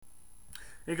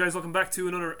Hey guys, welcome back to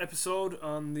another episode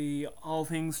on the All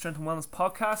Things Strength and Wellness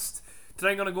podcast. Today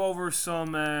I'm going to go over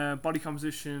some body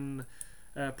composition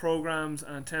programs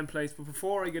and templates. But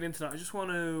before I get into that, I just want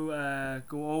to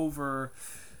go over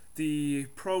the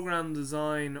program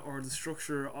design or the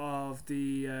structure of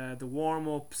the warm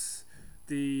ups,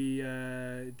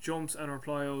 the jumps and or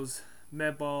plyos,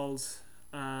 med balls,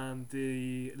 and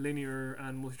the linear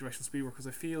and multi-directional speed work. Because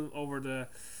I feel over the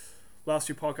last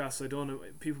few podcasts I done,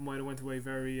 people might have went away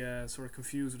very sort of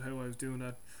confused with how I was doing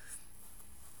that.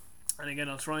 And again,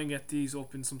 I'll try and get these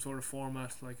up in some sort of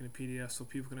format, like in a PDF, so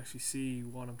people can actually see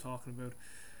what I'm talking about.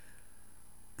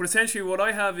 But essentially, what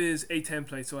I have is a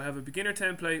template. So I have a beginner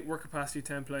template, work capacity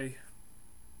template,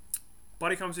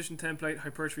 body composition template,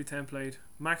 hypertrophy template,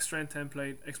 max strength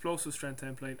template, explosive strength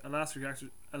template,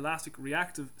 elastic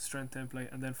reactive strength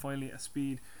template, and then finally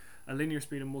a linear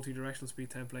speed and multi-directional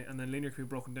speed template, and then linear can be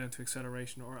broken down to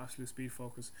acceleration or absolute speed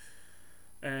focus.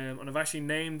 And I've actually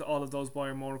named all of those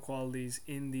biomotor qualities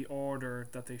in the order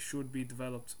that they should be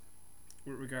developed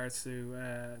with regards to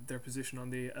their position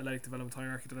on the athletic development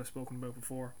hierarchy that I've spoken about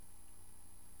before.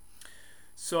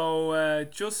 So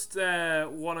just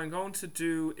what I'm going to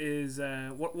do is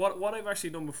what I've actually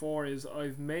done before is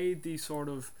I've made these sort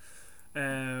of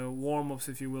warm-ups,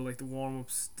 if you will, like the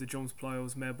warm-ups, the jumps,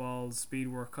 plyos, med balls, speed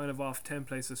work, kind of off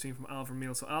templates I've seen from Al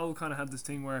Vermeil. So Al kind of had this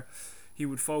thing where he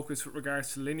would focus with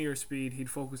regards to linear speed, he'd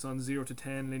focus on 0 to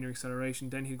 10 linear acceleration,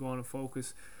 then he'd go on and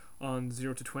focus on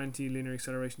 0 to 20 linear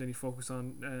acceleration, then he'd focus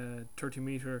on 30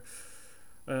 meter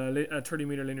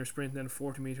linear sprint, then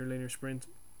 40 meter linear sprint.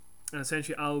 And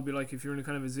essentially Al will be like, if you're in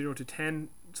kind of a 0 to 10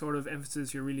 sort of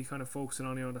emphasis, you're really kind of focusing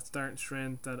on, that starting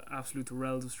strength, that absolute to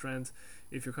relative strength.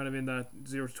 If you're kind of in that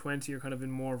 0 to 20, you're kind of in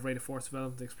more rate of force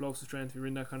development, explosive strength. If you're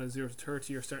in that kind of 0 to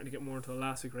 30, you're starting to get more into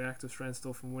elastic reactive strength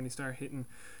stuff. And when you start hitting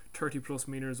 30 plus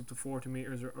meters up to 40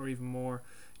 meters or even more,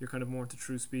 you're kind of more into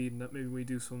true speed. And that maybe we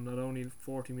do some not only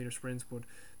 40 meter sprints, but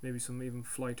maybe some even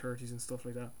fly 30s and stuff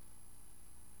like that.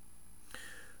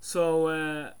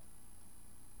 So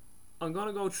I'm going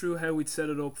to go through how we'd set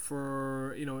it up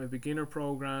for a beginner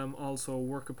program, also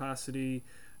work capacity,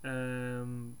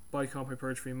 body comp,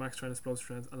 hypertrophy, max strength, explosive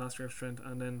strength, elastic strength,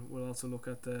 and then we'll also look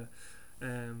at the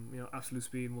absolute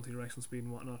speed, multi-directional speed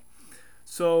and whatnot.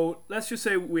 So let's just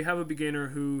say we have a beginner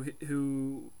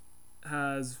who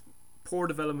has poor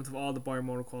development of all the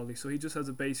biomotor qualities. So he just has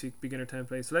a basic beginner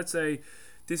template. So let's say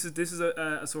this is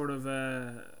a sort of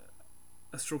a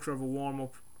structure of a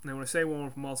warm-up. Now when I say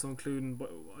warm-up, I'm also including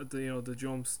the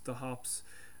jumps, the hops,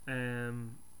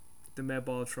 the med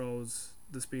ball throws,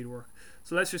 the speed work.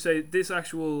 So let's just say this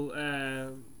actual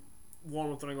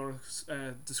warm-up that I'm going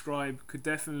to describe could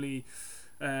definitely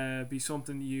be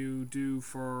something you do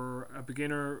for a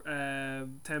beginner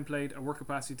template, a work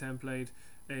capacity template,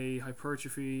 a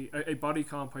hypertrophy, a body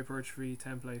comp hypertrophy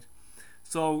template.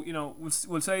 So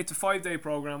we'll say it's a 5-day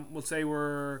program. We'll say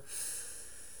we're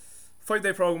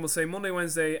 5-day program. We'll say Monday,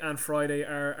 Wednesday, and Friday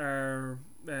are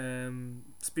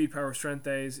speed, power, strength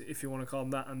days, if you want to call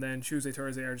them that, and then Tuesday,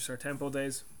 Thursday are just our tempo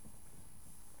days.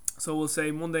 So we'll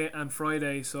say Monday and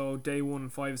Friday, so day 1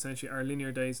 and 5 essentially are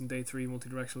linear days, and day 3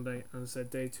 multi-directional day, and as I said,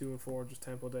 day 2 and 4 just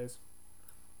tempo days.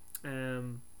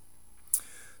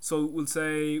 So we'll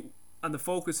say, and the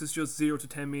focus is just 0 to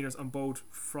 10 meters on both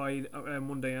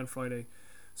Monday and Friday.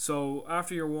 So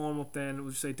after your warm-up, then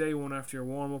we'll just say day 1 after your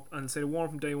warm-up, and say the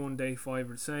warm-up from day 1 day 5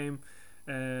 are the same.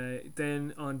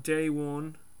 Then on day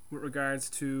 1, with regards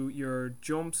to your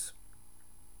jumps,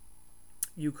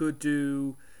 you could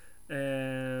do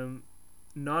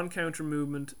non-counter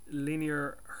movement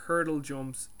linear hurdle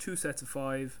jumps 2 sets of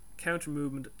 5, counter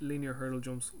movement linear hurdle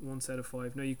jumps 1 set of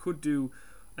 5. Now you could do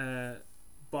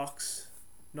box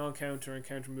non-counter and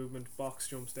counter movement box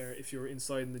jumps there if you're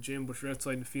inside in the gym, but if you're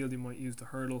outside in the field you might use the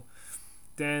hurdle.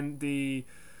 Then the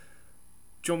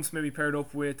jumps may be paired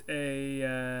up with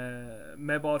a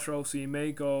med ball throw, so you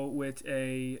may go with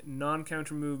a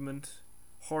non-counter movement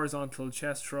horizontal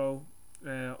chest throw,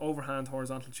 overhand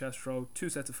horizontal chest throw 2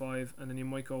 sets of 5, and then you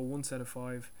might go 1 set of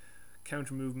 5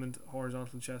 counter movement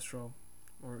horizontal chest throw.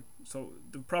 Or so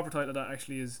the proper title of that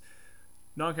actually is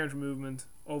non-counter movement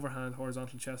overhand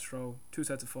horizontal chest throw 2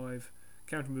 sets of 5,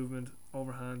 counter movement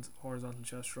overhand horizontal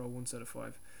chest throw 1 set of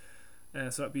 5.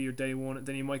 So that'd be your day 1.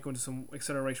 Then you might go into some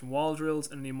acceleration wall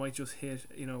drills, and you might just hit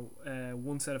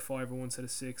 1 set of 5 or 1 set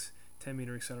of 6 10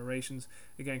 meter accelerations.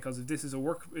 Again, because if this is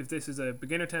a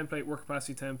beginner template, work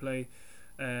capacity template,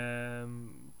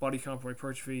 body comp or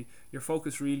hypertrophy, your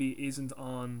focus really isn't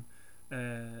on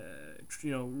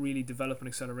really developing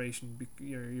acceleration.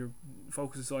 Your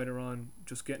focus is either on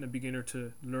just getting a beginner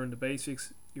to learn the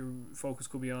basics, your focus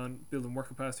could be on building work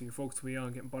capacity, your focus could be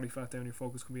on getting body fat down, your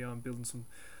focus could be on building some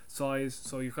size.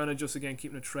 So you're kind of just again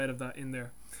keeping a thread of that in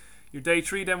there. Your day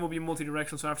 3 then will be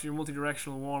multi-directional. So after your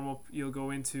multi-directional warm-up, you'll go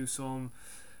into some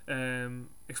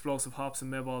explosive hops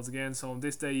and med balls again. So on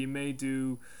this day you may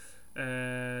do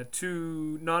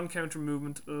 2 non-counter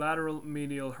movement lateral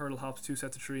medial hurdle hops, 2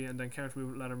 sets of 3, and then counter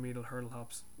movement lateral medial hurdle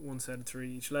hops, 1 set of 3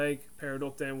 each leg, paired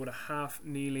up then with a half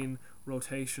kneeling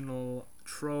rotational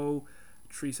throw,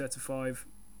 3 sets of 5.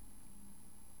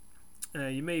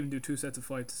 You may even do 2 sets of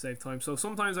 5 to save time. So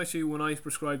sometimes actually when I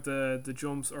prescribe the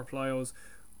jumps or plyos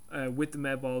with the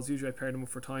med balls, usually I pair them up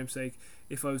for time's sake.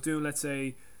 If I was doing, let's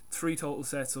say, 3 total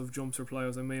sets of jumps or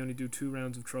plyos, I may only do 2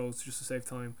 rounds of throws just to save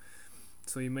time.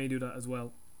 So you may do that as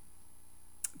well.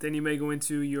 Then you may go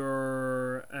into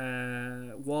your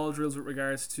wall drills with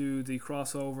regards to the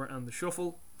crossover and the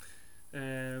shuffle.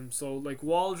 So like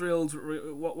wall drills,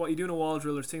 what you do in a wall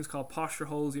drill, there's things called posture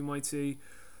holds you might see.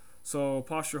 So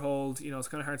posture hold, it's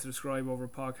kind of hard to describe over a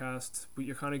podcast, but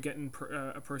you're kind of getting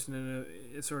a person in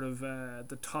a sort of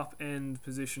the top end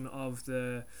position of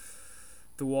the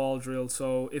wall drill.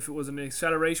 So if it was an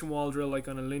acceleration wall drill, like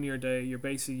on a linear day, you're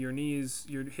basically your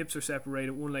hips are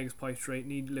separated, one leg is piped straight,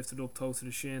 knee lifted up close to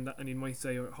the shin, and you might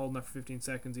say you're holding that for 15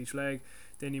 seconds each leg.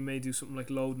 Then you may do something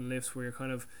like load and lifts where you're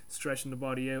kind of stretching the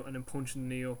body out and then punching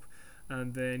the knee up,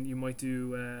 and then you might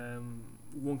do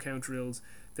 1 count drills.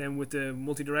 Then with the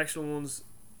multi-directional ones,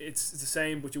 it's the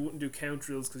same, but you wouldn't do count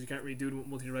drills because you can't really do them with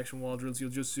multi-directional wall drills. You'll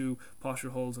just do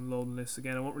posture holds and load and lifts.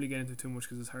 Again, I won't really get into too much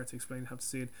because it's hard to explain. You have to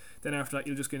see it. Then after that,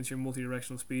 you'll just get into your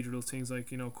multi-directional speed drills, things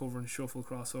like covering shuffle,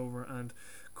 crossover, and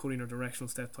cutting or directional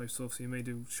step type stuff. So you may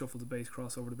do shuffle to base,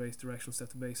 crossover to base, directional step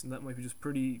to base, and that might be just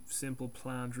pretty simple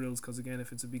planned drills. Because again,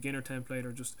 if it's a beginner template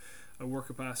or just a work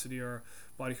capacity or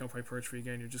body comp hypertrophy,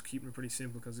 again, you're just keeping it pretty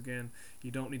simple because again, you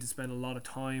don't need to spend a lot of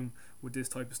time with this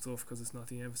type of stuff because it's not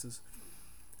the emphasis.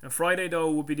 And Friday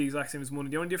though would be the exact same as Monday.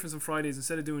 The only difference on Friday is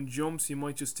instead of doing jumps, you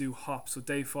might just do hops. So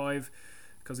day 5,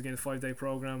 because again, it's a 5-day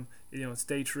program. It's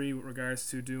day 3 with regards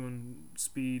to doing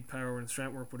speed, power, and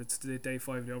strength work, but it's day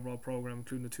 5 of the overall program,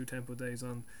 including the 2 tempo days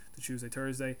on the Tuesday,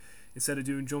 Thursday. Instead of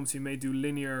doing jumps, you may do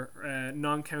linear,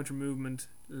 non-counter movement,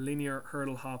 linear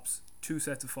hurdle hops, 2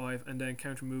 sets of 5, and then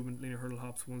counter movement, linear hurdle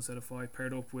hops, 1 set of 5,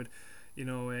 paired up with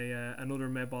another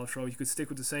med ball throw. You could stick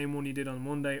with the same one you did on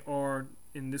Monday, or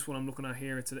in this one I'm looking at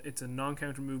here, it's a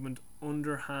non-counter movement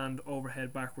underhand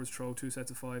overhead backwards throw, 2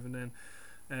 sets of 5, and then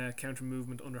counter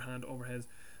movement underhand overhead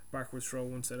backwards throw,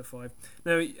 1 set of 5.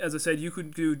 Now, as I said, you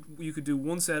could do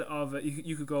 1 set of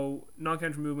you could go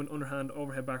non-counter movement underhand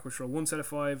overhead backwards throw, 1 set of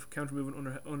 5, counter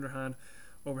movement underhand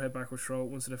overhead backwards throw,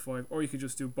 1 set of 5, or you could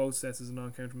just do both sets as a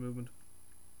non-counter movement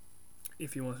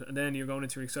if you want it. And then you're going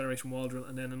into your acceleration wall drill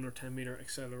and then another 10 meter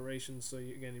acceleration. So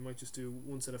you might just do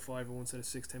 1 set of 5 or 1 set of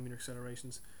 6 10 meter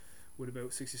accelerations with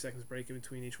about 60 seconds break in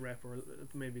between each rep, or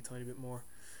maybe a tiny bit more.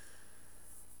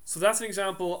 So that's an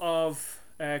example of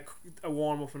a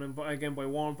warm up, and again by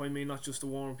warm up I mean not just a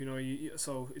warm up.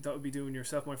 So that would be doing your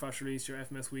self myofascial release, your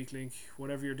FMS weak link,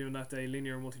 whatever you're doing that day,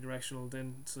 linear or multi-directional.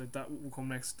 Then so that will come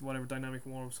next, whatever dynamic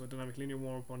warm up. So dynamic linear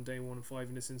warm up on day 1 and 5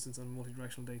 in this instance, and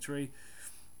multi-directional day 3.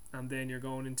 And then you're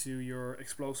going into your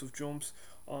explosive jumps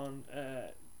on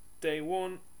day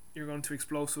 1. You're going to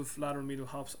explosive lateral medial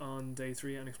hops on day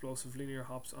 3 and explosive linear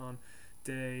hops on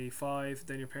day 5.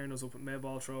 Then you're pairing those up with med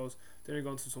ball throws. Then you're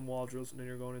going to some wall drills, and then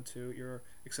you're going into your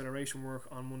acceleration work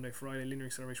on Monday, Friday, linear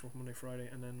acceleration work Monday, Friday,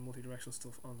 and then multi-directional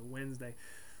stuff on the Wednesday.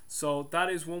 So that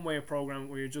is one way of programming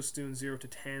where you're just doing 0 to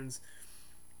 10s.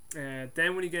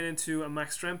 Then when you get into a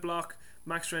max strength block,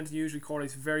 max strength usually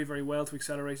correlates very, very well to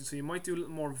acceleration, so you might do a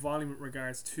little more volume with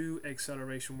regards to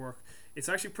acceleration work. It's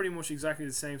actually pretty much exactly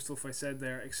the same stuff I said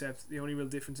there, except the only real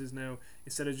difference is now,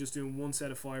 instead of just doing 1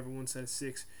 set of 5 or 1 set of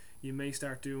 6, you may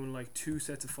start doing like 2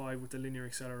 sets of 5 with the linear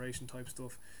acceleration type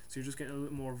stuff. So you're just getting a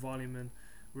little more volume in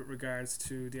with regards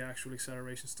to the actual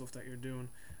acceleration stuff that you're doing.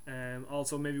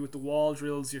 Also maybe with the wall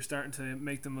drills, you're starting to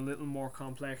make them a little more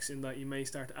complex in that you may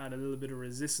start to add a little bit of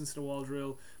resistance to the wall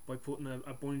drill by putting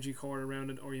a bungee cord around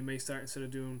it, or you may start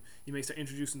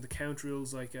introducing the count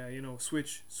drills like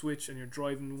switch, and you're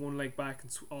driving one leg back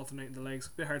and alternating the legs.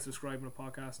 A bit hard to describe in a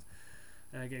podcast.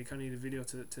 Again, you kind of need a video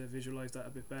to visualize that a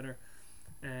bit better.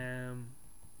 I'm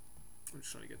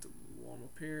just trying to get the warm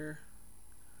up here.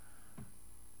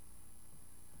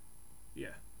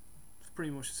 Yeah, it's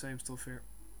pretty much the same stuff here.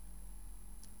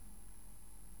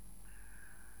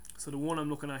 So the one I'm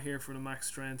looking at here for the max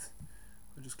strength,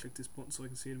 I'll just click this button so I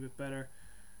can see it a bit better.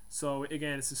 So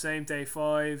again, it's the same day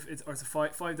 5. It's a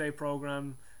 5-day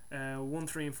program. 1,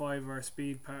 3, and 5 are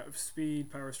speed,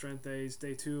 power, strength days.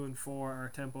 Day 2 and 4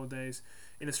 are tempo days.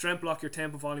 In a strength block, your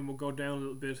tempo volume will go down a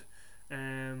little bit.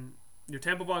 Your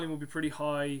tempo volume will be pretty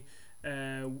high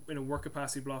in a work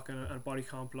capacity block and a body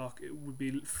comp block. It would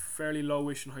be fairly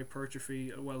lowish in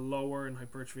hypertrophy, well, lower in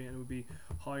hypertrophy, and it would be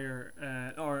higher,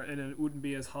 and it wouldn't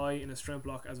be as high in a strength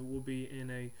block as it would be in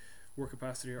a work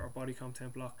capacity or body comp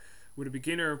temp block. With a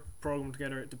beginner program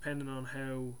together, depending on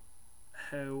how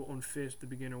unfit the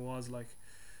beginner was, like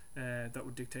that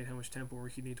would dictate how much tempo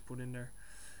work you need to put in there.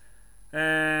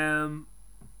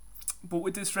 But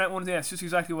with this strength one, yeah, it's just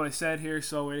exactly what I said here.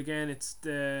 So again, it's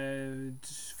the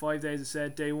 5 days. I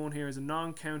said day one here is a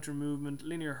non-counter movement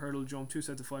linear hurdle jump, 2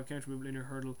 sets of 5 counter movement linear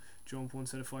hurdle jump, 1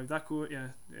 set of 5. That could, yeah.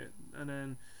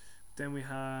 And then we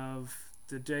have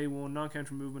the day one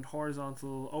non-counter movement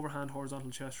horizontal overhand horizontal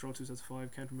chest throw, 2 sets of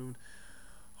 5 counter movement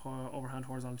overhand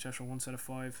horizontal chest throw, 1 set of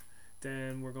 5.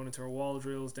 Then we're going into our wall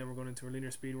drills. Then we're going into our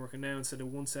linear speed work. And now instead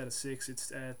of 1 set of 6,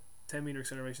 it's 10 meter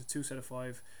acceleration, 2 set of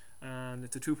 5. And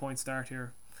it's a 2-point start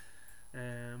here.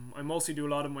 I mostly do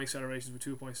a lot of my accelerations with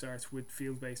 2-point starts with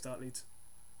field-based athletes.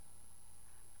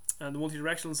 And the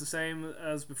multi-directional is the same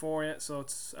as before, yeah. So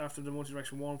it's after the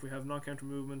multi-directional warm-up, we have non-counter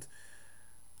movement,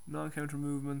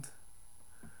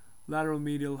 lateral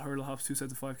medial hurdle hops, 2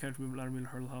 sets of 5 counter movement, lateral medial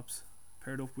hurdle hops,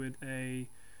 paired up with a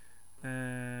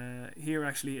here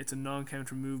actually it's a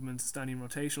non-counter movement standing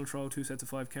rotational throw, 2 sets of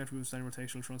 5 counter movement standing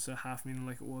rotational throw, instead of half meaning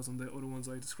like it was on the other ones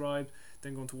I described.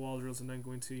 Then go into wall drills and then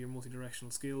go into your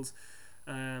multi-directional skills.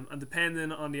 And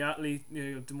depending on the athlete,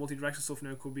 the multi-directional stuff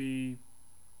now could be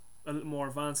a little more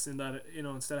advanced in that,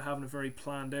 instead of having it very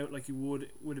planned out like you would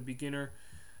with a beginner,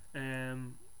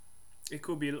 it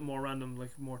could be a little more random,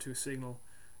 like more to a signal.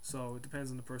 So it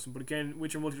depends on the person. But again,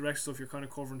 with your multi-directional stuff, you're kind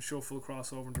of covering shuffle,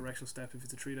 crossover, and directional step if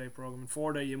it's a 3-day program. In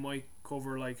 4-day, you might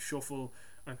cover like shuffle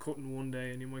and cutting one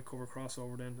day, and you might cover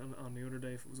crossover then on the other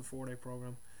day if it was a 4-day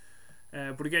program.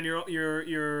 But again,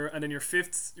 and then your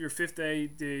fifth day,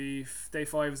 the day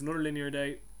 5 is another linear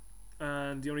day,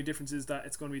 and the only difference is that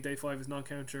it's going to be day 5 is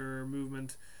non-counter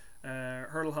movement,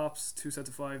 hurdle hops, 2 sets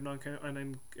of 5, and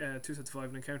then 2 sets of 5,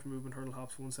 and then counter movement, hurdle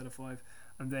hops, 1 set of 5.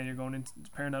 And then you're going into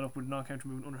pairing that up with non-counter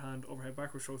movement, underhand, overhead,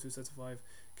 backwards throw, 2 sets of 5,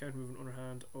 counter movement,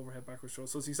 underhand, overhead, backwards throw.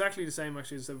 So it's exactly the same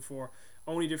actually as I said before.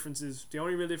 The only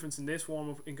real difference in this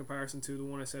warm-up in comparison to the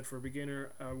one I said for a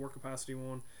beginner, work capacity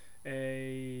one,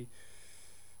 a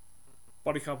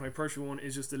body comp and hypertrophy one,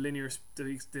 is just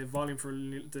the volume for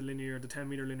the 10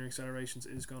 meter linear accelerations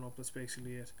is gone up. That's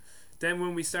basically it. Then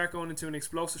when we start going into an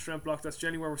explosive strength block, that's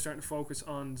generally where we're starting to focus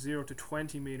on 0 to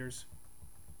 20 meters.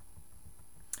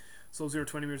 So 0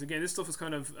 to 20 meters. Again, this stuff is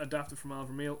kind of adapted from Al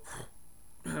Vermeil.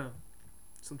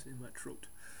 Something in my throat.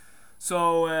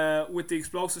 So with the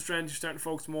explosive strength, you're starting to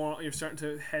focus more. You're starting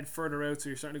to head further out. So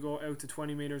you're starting to go out to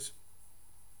 20 meters.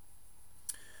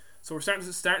 So we're starting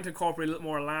to incorporate a little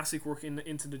more elastic work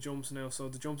into the jumps now. So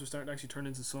the jumps are starting to actually turn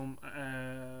into some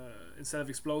instead of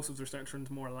explosives, they're starting to turn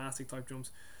into more elastic type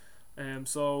jumps.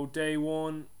 So day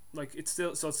one, like it's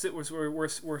still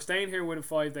we're staying here with a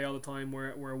 5 day all the time.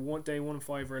 Where day 1 and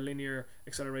 5 are linear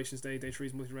accelerations day 3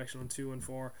 is multi-directional, and 2 and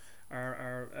 4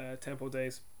 are tempo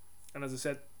days. And as I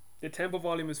said, the tempo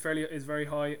volume is very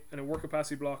high in a work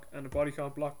capacity block and a body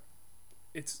comp block.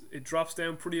 It drops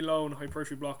down pretty low in a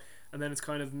hypertrophy block, and then it's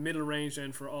kind of middle range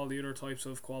then for all the other types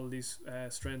of qualities: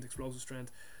 strength, explosive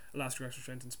strength, elastic extra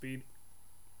strength, and speed.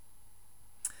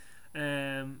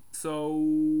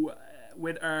 So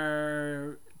with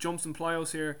our jumps and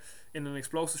plyos here in an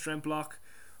explosive strength block,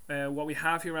 what we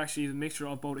have here actually is a mixture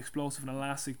of both explosive and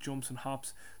elastic jumps and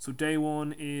hops. So day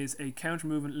 1 is a counter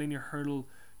movement linear hurdle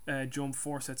jump,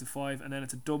 4 sets of 5, and then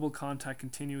it's a double contact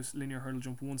continuous linear hurdle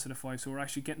jump, 1 set of 5. So we're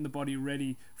actually getting the body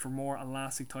ready for more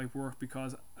elastic type work,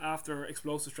 because after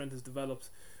explosive strength is developed,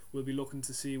 we'll be looking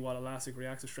to see what elastic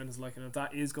reactive strength is like, and if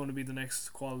that is going to be the next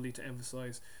quality to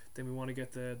emphasize, then we want to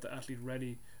get the athlete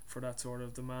ready for that sort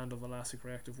of demand of elastic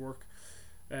reactive work.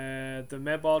 The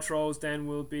med ball throws then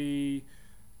will be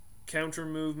counter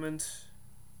movement,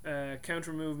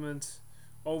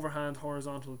 overhand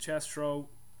horizontal chest throw,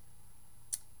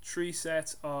 3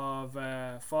 sets of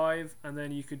 5, and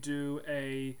then you could do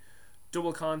a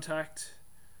double contact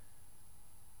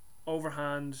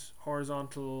overhand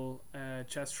horizontal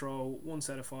chest throw, 1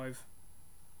 set of 5.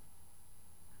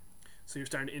 So you're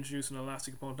starting to introduce an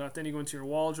elastic component to that. Then you go into your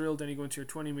wall drill, then you go into your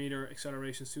 20 meter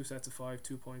accelerations, 2 sets of 5,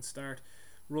 2-point start,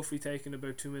 roughly taking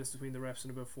about 2 minutes between the reps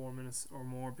and about 4 minutes or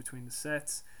more between the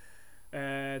sets.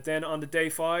 Then on the day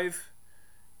 5,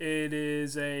 it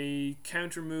is a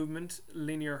counter movement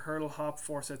linear hurdle hop,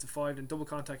 4 sets of 5, and double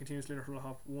contact continuous linear hurdle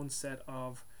hop, 1 set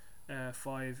of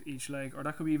 5 each leg, or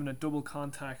that could be even a double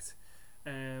contact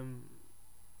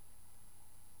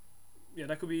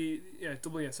that could be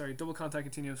double contact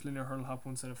continuous linear hurdle hop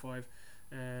 1 set of 5.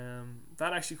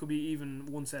 That actually could be even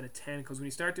 1 set of 10, because when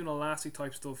you start doing elastic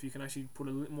type stuff, you can actually put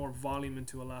a little more volume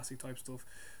into elastic type stuff.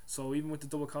 So even with the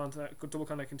double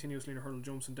contact continuous linear hurdle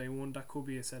jumps on day 1, that could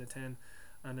be a set of 10,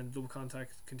 and then double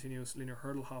contact continuous linear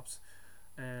hurdle hops,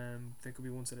 they could be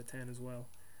 1 set of 10 as well.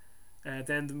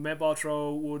 Then the med ball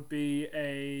throw would be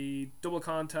a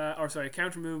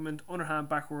counter movement, underhand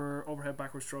backward, overhead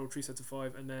backwards throw, 3 sets of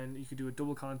 5, and then you could do a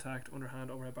double contact, underhand,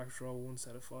 overhead backwards throw, 1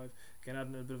 set of 5. Again,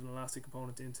 adding a bit of an elastic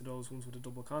component into those ones with a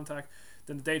double contact.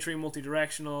 Then the day 3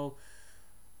 multi-directional.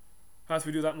 As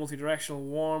we do that multi-directional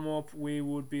warm up, we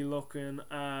would be looking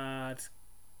at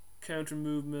counter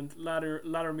movement, ladder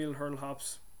medial hurdle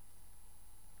hops,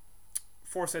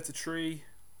 4 sets of 3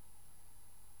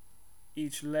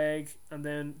 each leg, and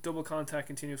then double contact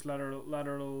continuous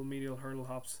lateral medial hurdle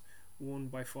hops, 1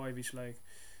 by 5 each leg.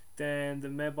 Then the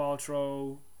med ball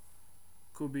throw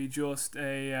could be just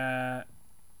a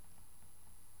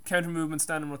counter movement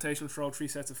standing rotational throw, 3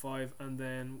 sets of 5, and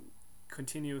then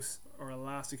continuous or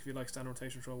elastic, if you like, standing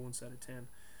rotational throw, 1 set of 10.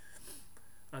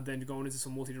 And then you're going into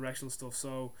some multi-directional stuff.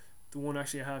 So the one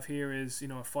actually I have here is,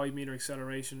 a 5 meter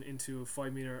acceleration into a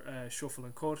 5 meter shuffle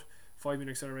and cut, 5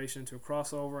 meter acceleration into a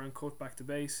crossover and cut back to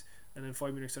base, and then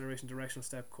 5 meter acceleration directional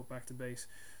step, cut back to base.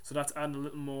 So that's adding a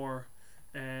little more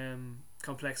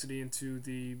complexity into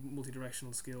the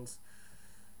multi-directional skills.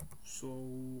 So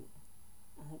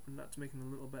I'm hoping that's making a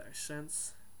little better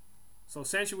sense. So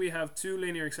essentially we have 2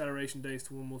 linear acceleration days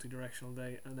to 1 multi-directional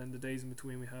day, and then the days in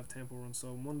between we have tempo runs.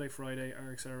 So Monday, Friday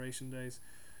are acceleration days,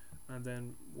 and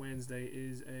then Wednesday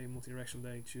is a multi-directional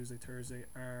day, Tuesday, Thursday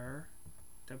are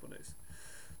tempo days.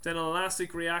 Then an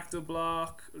elastic reactive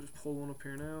block, I'll just pull one up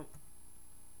here now,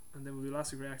 and then we'll do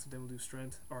elastic reactive, then we'll do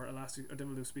strength, or elastic, or then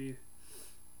we'll do speed.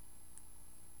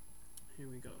 Here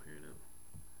we go, here now.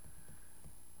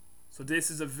 So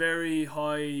this is a very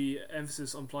high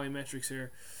emphasis on plyometrics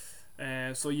here.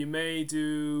 So you may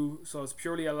do, so it's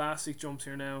purely elastic jumps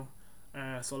here now.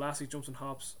 So elastic jumps and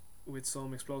hops with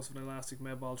some explosive and elastic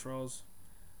med ball throws,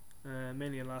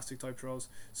 mainly elastic type throws.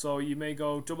 So you may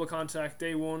go double contact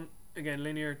day 1, again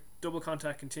linear, double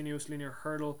contact continuous linear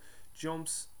hurdle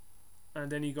jumps,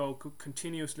 and then you go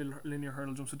continuous linear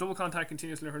hurdle jumps. So double contact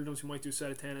continuous linear hurdle jumps you might do a set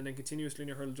of 10, and then continuous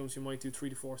linear hurdle jumps you might do 3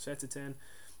 to 4 sets of 10.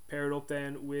 Pair it up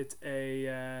then with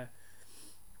a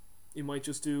you might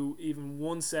just do even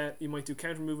 1 set. You might do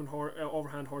counter movement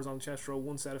overhand horizontal chest throw,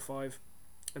 1 set of 5,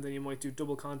 and then you might do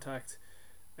double contact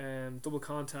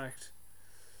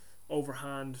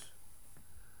overhand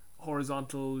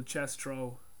horizontal chest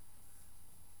throw,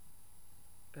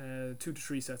 2 to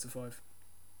 3 sets of 5.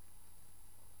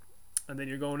 And then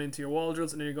you're going into your wall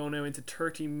drills, and then you're going now into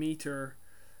 30 meter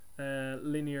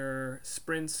linear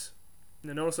sprints.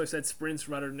 Now notice I said sprints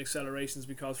rather than accelerations,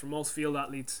 because for most field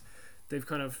athletes they've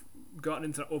kind of gotten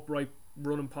into the upright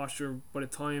running posture by the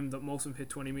time that most of them hit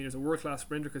 20 meters. A world-class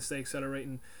sprinter could stay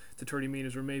accelerating to 30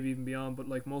 meters or maybe even beyond, but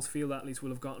like most field athletes will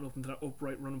have gotten up into that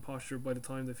upright running posture by the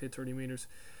time they've hit 30 meters.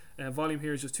 Volume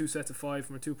here is just 2 sets of 5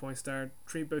 from a 2-point start,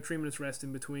 about 3 minutes rest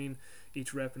in between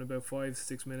each rep, and about 5 to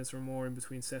 6 minutes or more in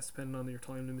between sets depending on your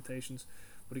time limitations.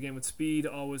 But again, with speed,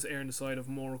 always err on the side of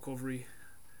more recovery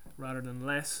rather than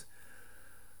less.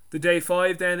 The day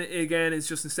 5 then again is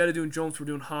just, instead of doing jumps we're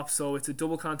doing hops. So it's a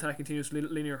double contact continuous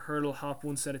linear hurdle hop,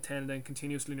 1 set of 10, and then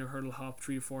continuous linear hurdle hop,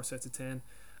 3 to 4 sets of 10,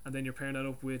 and then you're pairing that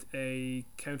up with a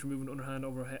counter movement underhand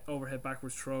overhead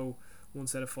backwards throw, 1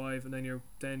 set of 5, and then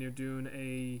you're doing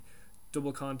a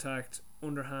double contact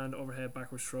underhand overhead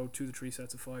backwards throw, 2 to 3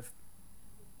 sets of 5.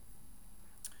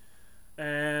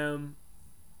 Then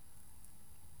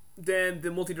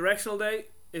the multi-directional day,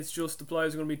 it's just the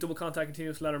pliers are going to be double contact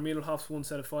continuous ladder medial hops, 1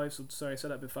 set of 5. So sorry, I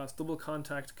said that a bit fast. Double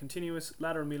contact continuous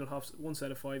ladder medial hops, 1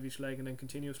 set of 5 each leg, and then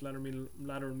continuous ladder medial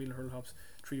hurdle hops,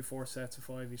 3 to 4 sets of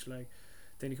 5 each leg.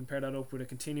 Then you can pair that up with a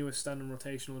continuous standing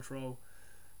rotational throw,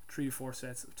 3 to 4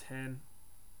 sets of 10.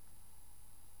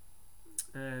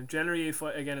 Generally, if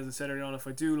I, again, as I said earlier on, if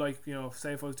I do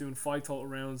say if I was doing 5 total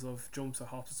rounds of jumps or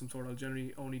hops of some sort, I'll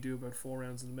generally only do about 4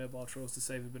 rounds of the med ball throws to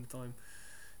save a bit of time.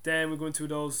 Then we go into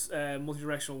those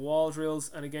multi-directional wall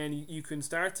drills, and again you can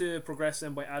start to progress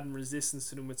them by adding resistance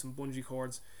to them with some bungee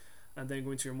cords, and then go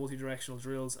into your multi-directional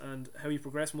drills. And how you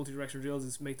progress multi-directional drills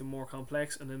is make them more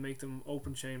complex and then make them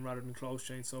open chain rather than closed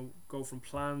chain. So go from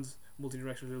planned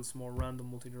multi-directional drills to more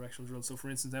random multi-directional drills. So for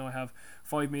instance, now I have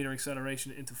 5 meter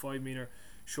acceleration into 5 meter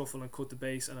shuffle and cut the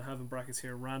base, and I have in brackets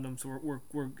here random. So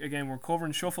we're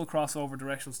covering shuffle, crossover,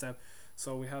 directional step.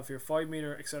 So we have here 5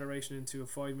 meter acceleration into a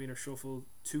 5 meter shuffle,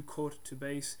 to cut to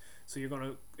base. So you're going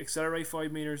to accelerate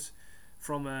 5 meters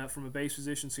from a base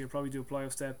position. So you'll probably do a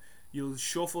plyo step, you'll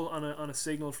shuffle on a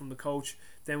signal from the coach.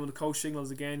 Then when the coach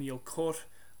signals again, you'll cut,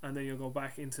 and then you'll go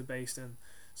back into base then.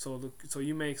 So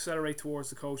you may accelerate towards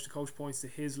the coach points to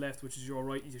his left, which is your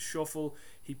right, you shuffle,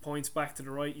 he points back to the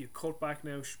right, you cut back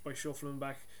now by shuffling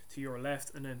back to your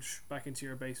left, and then back into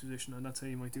your base position, and that's how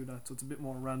you might do that. So it's a bit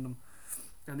more random,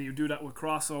 and then you do that with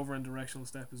crossover and directional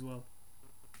step as well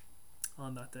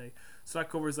on that day. So that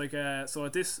covers like so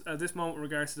at this moment in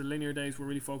regards to the linear days, we're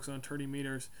really focused on 30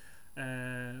 meters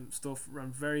stuff,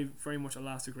 and very very much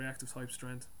elastic reactive type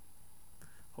strength.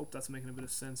 Hope that's making a bit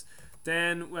of sense.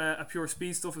 Then a pure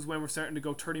speed stuff is when we're starting to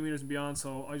go 30 meters and beyond.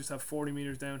 So I just have 40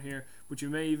 meters down here, but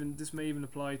this may even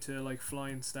apply to like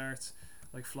flying starts,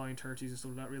 like flying 30s and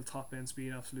stuff, that real top end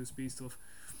speed, absolute speed stuff.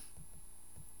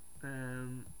 Let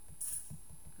me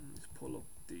just pull up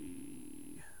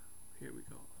here we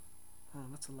go. Oh,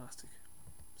 that's elastic.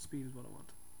 Speed is what I want.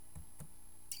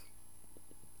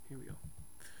 Here we go.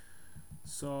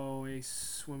 So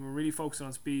when we're really focusing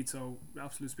on speed, so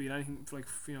absolute speed, anything like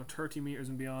 30 meters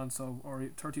and beyond, or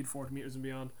 30 to 40 meters and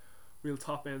beyond, real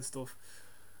top end stuff.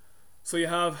 So you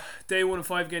have day 1 and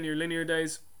 5 again, your linear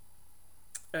days.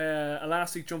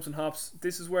 Elastic jumps and hops.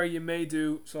 This is where you may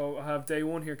do. So I have day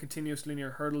 1 here, continuous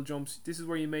linear hurdle jumps. This is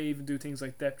where you may even do things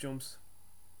like depth jumps.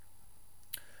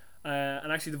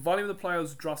 And actually the volume of the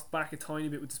plyos drops back a tiny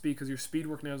bit with the speed because your speed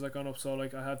work now has gone up. So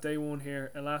like I have day 1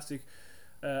 here, elastic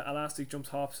jumps,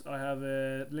 hops. I have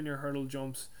linear hurdle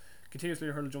jumps, continuous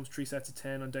linear hurdle jumps, 3 sets of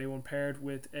 10 on day 1, paired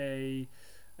with a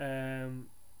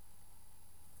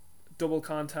double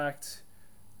contact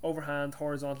overhand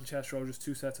horizontal chest row, just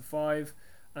 2 sets of 5,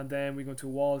 and then we go into a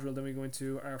wall drill. Then we go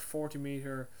into our 40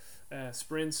 meter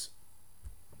sprints,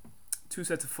 2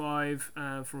 sets of 5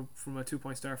 from a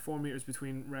 2-point start, 4 meters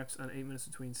between reps and 8 minutes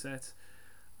between sets.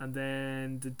 And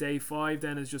then the day 5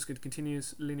 then is just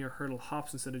continuous linear hurdle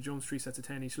hops instead of jumps, 3 sets of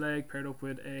 10 each leg, paired up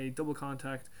with a double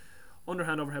contact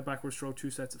underhand overhead backwards throw,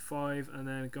 2 sets of 5, and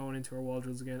then going into our wall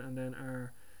drills again, and then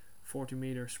our 40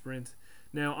 meter sprint.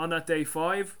 Now on that day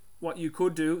 5, what you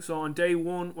could do, so on day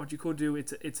 1, what you could do,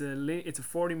 it's a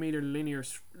 40 meter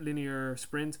linear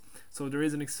sprint, so there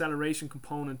is an acceleration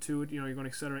component to it. You're going to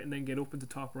accelerate and then get up into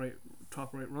top right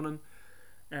running,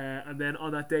 and then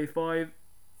on that day 5,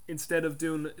 instead of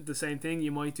doing the same thing,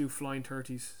 you might do flying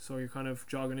 30s, so you're kind of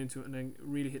jogging into it and then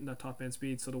really hitting that top end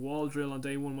speed. So the wall drill on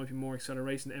day 1 might be more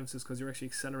acceleration emphasis because you're actually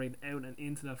accelerating out and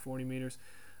into that 40 meters,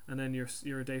 and then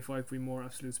your day 5 will be more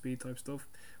absolute speed type stuff.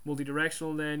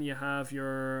 Multi-directional, then you have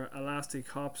your elastic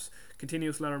hops,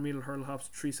 continuous lateral medial hurdle hops,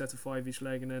 3 sets of 5 each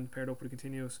leg, and then paired up with a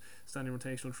continuous standing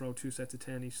rotational throw, 2 sets of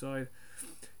 10 each side.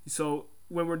 So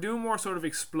when we're doing more sort of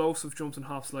explosive jumps and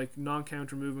hops, like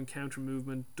non-counter movement, counter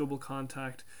movement, double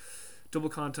contact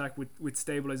with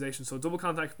stabilization. So double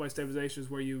contact by stabilization is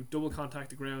where you double contact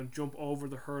the ground, jump over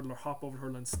the hurdle or hop over the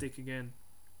hurdle and stick again.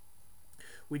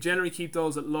 We generally keep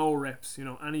those at low reps,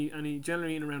 any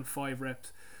generally in around 5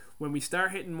 reps. When we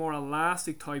start hitting more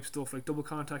elastic type stuff like double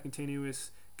contact,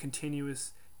 continuous,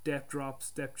 depth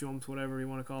drops, depth jumps, whatever you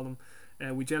want to call them,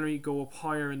 we generally go up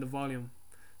higher in the volume.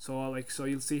 So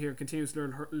you'll see here continuous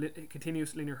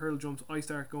linear hurdle jumps, I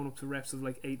start going up to reps of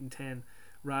like 8 and 10,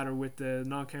 rather with the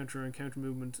non-counter and counter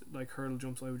movement like hurdle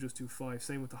jumps I would just do 5.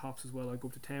 Same with the hops as well, I go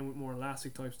up to 10 with more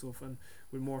elastic type stuff, and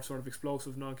with more sort of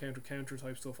explosive non-counter counter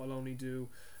type stuff I'll only do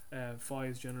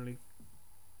 5s generally.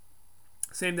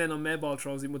 Same then on med ball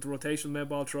throws, even with the rotational med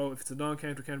ball throw. If it's a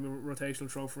non-counter counter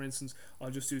rotational throw, for instance, I'll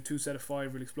just do 2 set of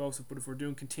 5 really explosive. But if we're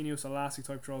doing continuous elastic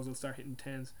type throws, I'll start hitting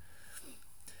 10s.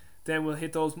 Then we'll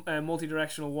hit those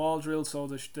multi-directional wall drills, so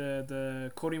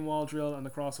the cutting wall drill and the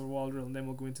crossover wall drill, and then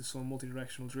we'll go into some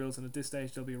multi-directional drills, and at this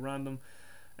stage they'll be random,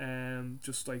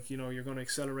 just like you're going to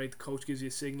accelerate, the coach gives you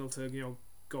a signal to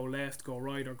go left, go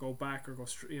right, or go back, or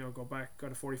go back,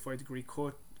 got a 45-degree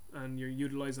cut, and you're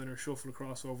utilising your shuffle,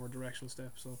 crossover, directional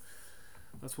step. So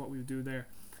that's what we would do there.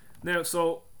 Now,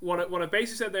 so what I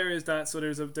basically said there is that, so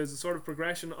there's a sort of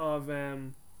progression of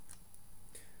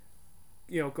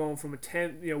going from a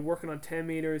 10, working on 10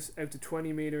 meters out to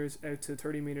 20 meters, out to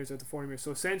 30 meters, out to 40 meters.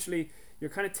 So essentially, your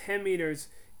kind of 10 meters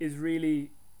is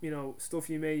really, stuff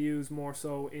you may use more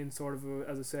so in sort of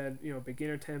as I said,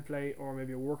 beginner template, or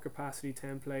maybe a work capacity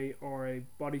template, or a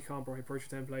body comp or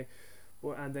hypertrophy template.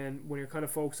 And then when you're kind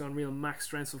of focused on real max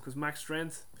strength stuff, because max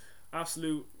strength,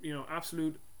 absolute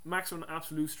maximum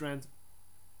absolute strength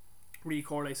really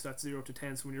correlates to that 0 to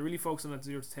 10. So when you're really focused on that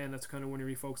 0 to 10, that's kind of when you're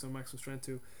really focused on maximum strength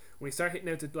too. When you start hitting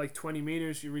out to like 20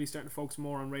 meters, you're really starting to focus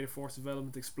more on rate of force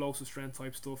development, explosive strength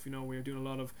type stuff, where you're doing a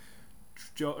lot of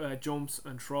jumps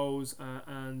and throws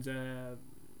and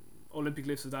Olympic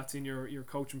lifts, if that's in your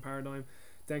coaching paradigm.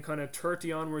 Then kind of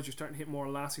 30 onwards, you're starting to hit more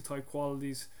elastic type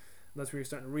qualities, that's where you're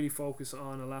starting to really focus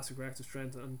on elastic reactive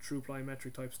strength and true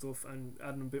plyometric type stuff, and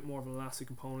adding a bit more of an elastic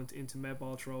component into med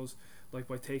ball throws, like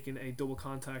by taking a double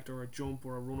contact or a jump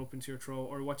or a run up into your throw.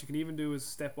 Or what you can even do is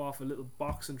step off a little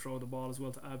box and throw the ball as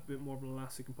well to add a bit more of an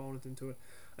elastic component into it.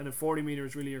 And then 40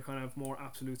 meters really your kind of more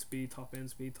absolute speed, top end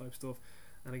speed type stuff.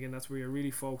 And again, that's where you're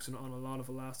really focusing on a lot of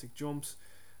elastic jumps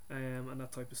and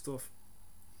that type of stuff.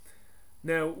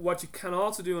 Now, what you can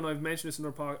also do, and I've mentioned this in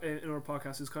our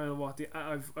podcast, is kind of what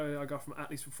I got from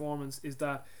Athletes Performance, is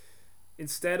that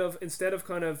instead of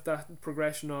kind of that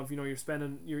progression of, you know, you're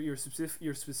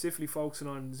specifically focusing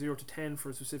on 0 to 10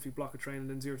 for a specific block of training,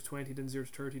 then 0 to 20, then 0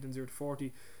 to 30, then 0 to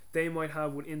 40. They might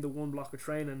have within the one block of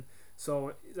training.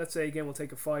 So let's say again we'll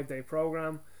take a 5-day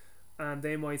program, and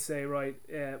they might say, right,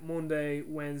 Monday,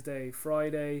 Wednesday,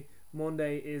 Friday.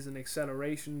 Monday is an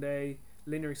acceleration day,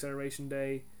 linear acceleration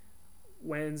day.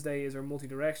 Wednesday is our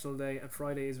multi-directional day, and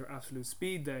Friday is our absolute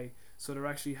speed day. So they're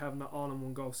actually having that all in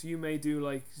one go. So you may do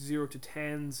like 0 to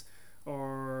 10s,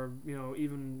 or, you know,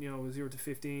 even, you know, 0 to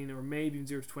 15, or maybe even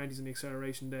 0 to 20s in the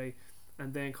acceleration day,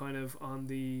 and then kind of on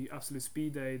the absolute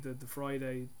speed day, the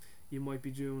Friday, you might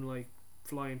be doing like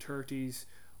flying 30s,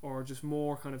 or just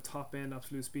more kind of top end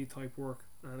absolute speed type work.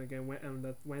 And again, and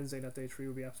that Wednesday, that day 3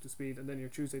 will be absolute speed, and then your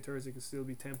Tuesday, Thursday can still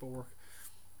be tempo work.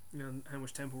 And how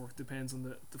much tempo work depends on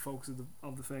the focus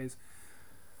of the phase.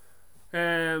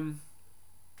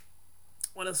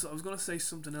 What else? I was going to say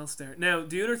something else there. Now,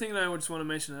 the other thing that I would just want to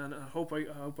mention, and I hope I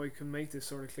can make this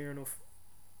sort of clear enough,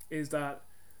 is that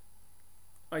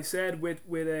I said with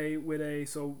a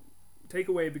so take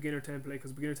away a beginner template,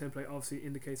 because beginner template obviously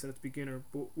indicates that it's beginner.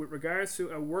 But with regards to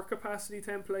a work capacity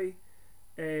template,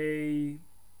 a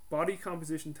body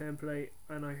composition template,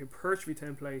 and a hypertrophy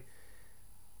template,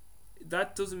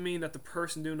 that doesn't mean that the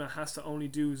person doing that has to only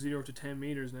do 0 to 10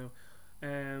 meters now.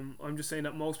 I'm just saying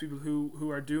that most people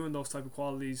who are doing those type of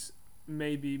qualities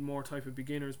may be more type of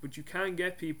beginners, but you can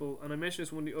get people, and I mentioned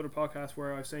this in one of the other podcasts,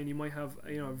 where I was saying you might have,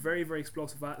 you know, a very, very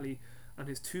explosive athlete, and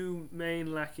his two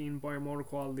main lacking biomotor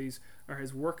qualities are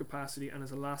his work capacity and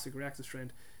his elastic reactive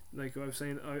strength. Like I was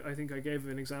saying, I think I gave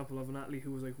an example of an athlete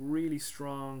who was like really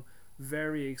strong,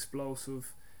 very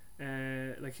explosive,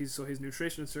 like his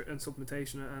nutrition and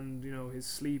supplementation, and, you know, his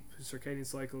sleep, his circadian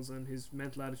cycles, and his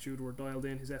mental attitude were dialed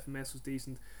in. His FMS was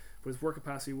decent, but his work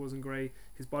capacity wasn't great.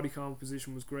 His body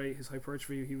composition was great. His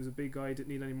hypertrophy, he was a big guy, didn't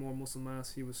need any more muscle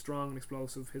mass. He was strong and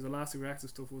explosive. His elastic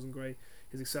reactive stuff wasn't great.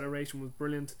 His acceleration was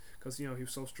brilliant, because, you know, he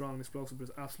was so strong and explosive, but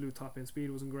his absolute top end speed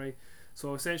wasn't great.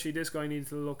 So essentially this guy needed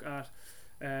to look at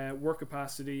work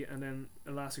capacity and then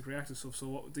elastic reactive stuff.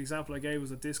 So the example I gave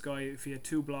was that this guy, if he had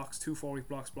two 4-week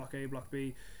blocks, block A, block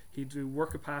B, he'd do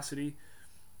work capacity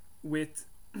with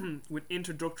with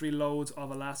introductory loads of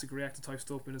elastic reactive type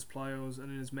stuff in his plyos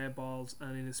and in his med balls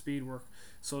and in his speed work.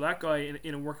 So that guy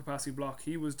in a work capacity block,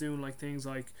 he was doing like things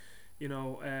like, you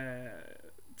know,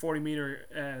 40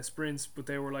 meter sprints, but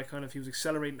they were like kind of, he was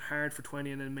accelerating hard for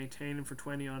 20 and then maintaining for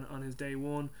 20 on his day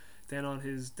 1. Then on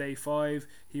his day 5,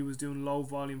 he was doing low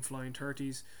volume flying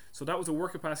 30s. So that was a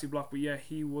work capacity block, but yeah,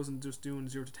 he wasn't just doing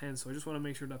 0 to 10. So I just want to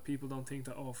make sure that people don't think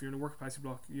that, oh, if you're in a work capacity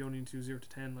block, you only need to do 0 to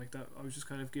 10 like that. I was just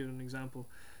kind of giving an example.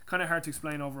 Kind of hard to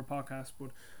explain over a podcast, but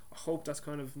I hope that's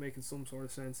kind of making some sort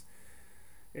of sense.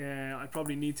 I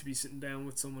probably need to be sitting down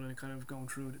with someone and kind of going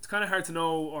through it. It's kind of hard to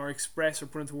know or express or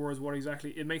put into words what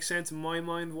exactly it makes sense in my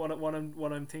mind. What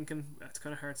I'm thinking. It's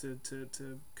kind of hard to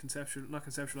not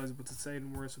conceptualize it, but to say it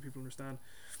in words so people understand.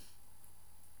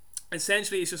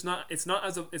 Essentially, it's not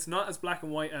as black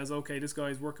and white as, okay, this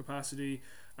guy's work capacity,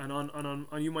 and on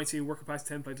you might see a work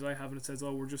capacity template that I have, and it says,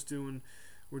 oh, we're just doing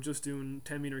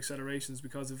 10 meter accelerations,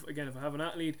 because if I have an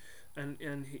athlete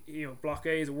and he, you know, block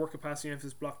A is a work capacity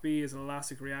emphasis, block B is an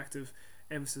elastic reactive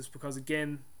emphasis, because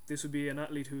again, this would be an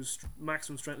athlete whose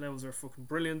maximum strength levels are fucking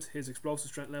brilliant, his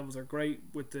explosive strength levels are great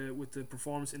with the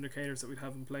performance indicators that we'd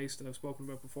have in place that I've spoken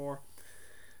about before.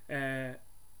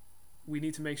 We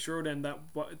need to make sure then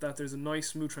that there's a nice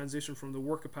smooth transition from the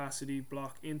work capacity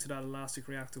block into that elastic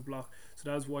reactive block. So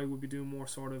that's why we'll be doing more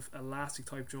sort of elastic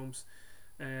type jumps,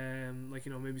 like,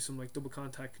 you know, maybe some like double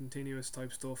contact continuous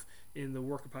type stuff in the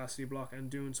work capacity block,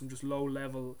 and doing some just low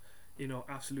level, you know,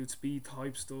 absolute speed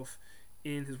type stuff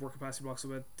in his work capacity block, so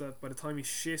that by the time he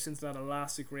shifts into that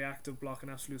elastic reactive block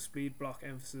and absolute speed block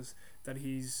emphasis, that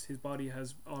his body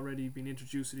has already been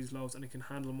introduced to these loads, and it can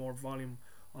handle more volume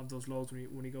of those loads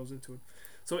when he goes into it.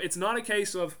 So it's not a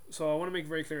case of, so I want to make it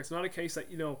very clear, it's not a case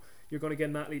that, you know, you're going to get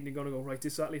an athlete and you're going to go, right,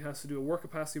 this athlete has to do a work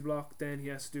capacity block, then he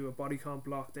has to do a body comp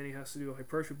block, then he has to do a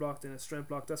hypertrophy block, then a strength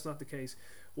block. That's not the case.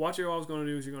 What you're always going to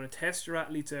do is you're going to test your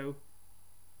athletes out,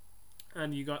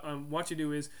 and what you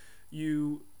do is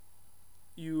you're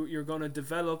going to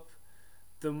develop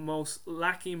the most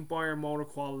lacking biomotor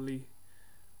quality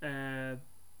that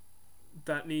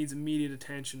needs immediate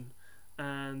attention.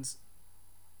 And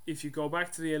if you go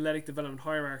back to the athletic development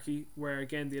hierarchy, where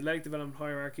again the athletic development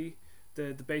hierarchy,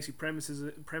 the basic premise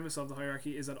of the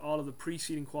hierarchy is that all of the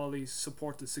preceding qualities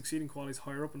support the succeeding qualities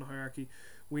higher up in the hierarchy.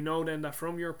 We know then that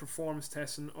from your performance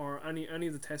testing or any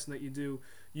of the testing that you do,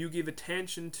 you give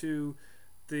attention to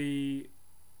the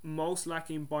most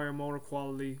lacking biomotor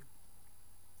quality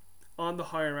on the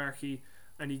hierarchy,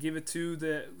 and you give it to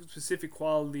the specific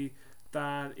quality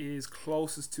that is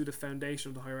closest to the foundation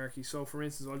of the hierarchy. So for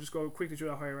instance, I'll just go quickly through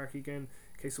that hierarchy again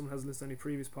in case someone hasn't listened to any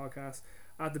previous podcasts.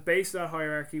 At the base of that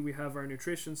hierarchy, we have our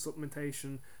nutrition,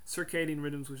 supplementation, circadian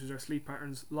rhythms, which is our sleep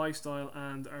patterns, lifestyle,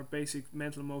 and our basic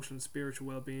mental, emotional, and spiritual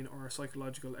well-being, or our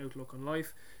psychological outlook on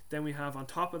life. Then we have on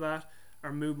top of that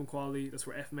our movement quality, that's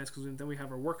where FMS comes in. Then we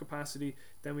have our work capacity,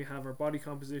 then we have our body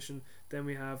composition, then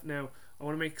we have, now I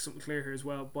want to make something clear here as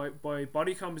well, by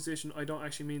body composition I don't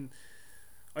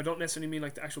necessarily mean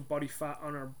like the actual body fat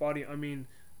on our body. I mean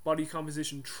body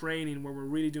composition training, where we're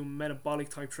really doing metabolic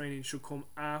type training, should come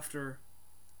after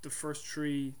the first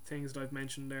three things that I've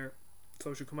mentioned there.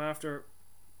 So it should come after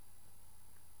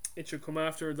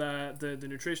the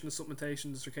nutrition, the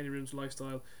supplementation, the circadian rhythms,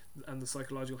 lifestyle, and the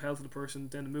psychological health of the person,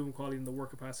 then the movement quality and the work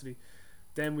capacity.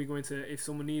 Then we go into, if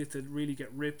someone needed to really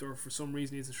get ripped or for some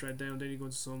reason needs to shred down, then you go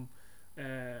into some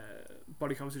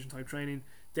body composition type training.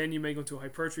 Then you may go into a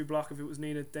hypertrophy block if it was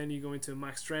needed. Then you go into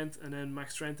max strength, and then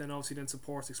max strength then obviously then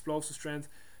supports explosive strength.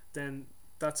 Then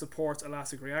that supports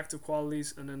elastic reactive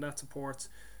qualities, and then that supports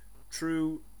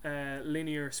true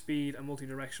linear speed and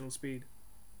multi-directional speed.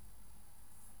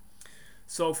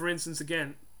 So for instance,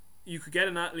 again, you could get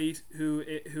an athlete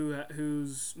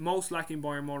whose most lacking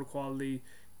biomotor quality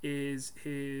is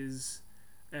his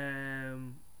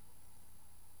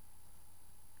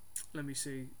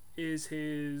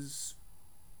his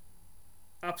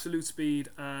absolute speed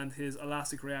and his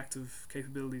elastic reactive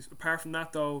capabilities. Apart from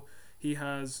that though, he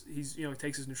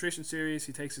takes his nutrition serious,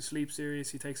 he takes his sleep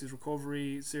serious, he takes his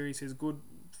recovery serious, he has good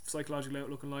psychological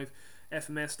outlook in life,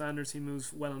 FMS standards, he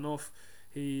moves well enough,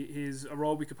 his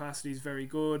aerobic capacity is very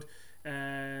good,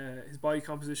 his body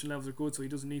composition levels are good, so he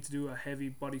doesn't need to do a heavy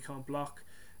body comp block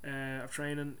of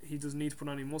training, he doesn't need to put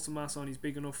any muscle mass on, he's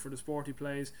big enough for the sport he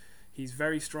plays, he's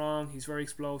very strong, he's very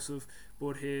explosive,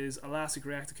 but his elastic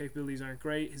reactive capabilities aren't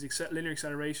great. His linear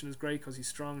acceleration is great because he's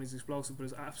strong and he's explosive, but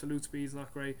his absolute speed is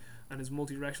not great, and his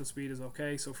multi-directional speed is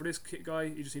okay. So for this guy,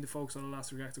 you just need to focus on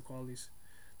elastic reactive qualities.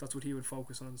 That's what he would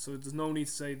focus on. So there's no need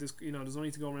to say this, there's no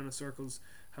need to go around in circles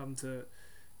having to,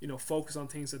 focus on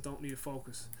things that don't need to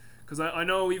focus. Because I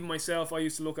know even myself, I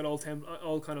used to look at all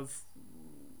kind of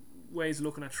ways of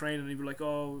looking at training, and you'd be like,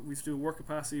 oh, we have to do a work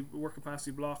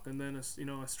capacity block, and then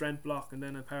a strength block, and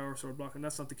then a power sort of block, and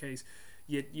that's not the case.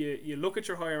 You look at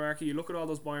your hierarchy, you look at all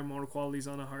those biomotor qualities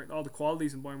on all the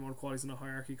qualities and biomotor qualities in a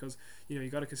hierarchy, because you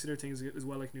got to consider things as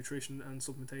well like nutrition and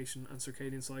supplementation and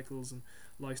circadian cycles and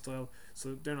lifestyle.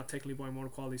 So they're not technically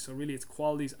biomotor qualities. So really, it's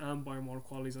qualities and biomotor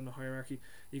qualities on the hierarchy.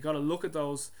 You got to look at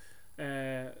those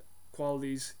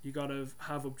qualities. You got to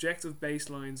have objective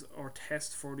baselines or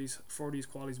tests for these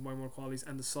qualities and biomotor qualities,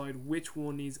 and decide which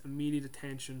one needs immediate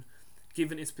attention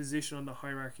given its position on the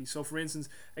hierarchy. So for instance,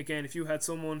 again, if you had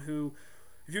someone who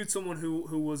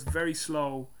was very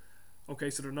slow, okay,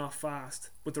 so they're not fast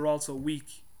but they're also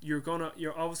weak, you're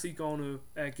obviously going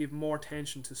to give more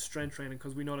attention to strength training,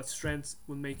 because we know that strength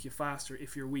will make you faster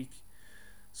if you're weak.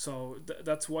 So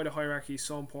that's why the hierarchy is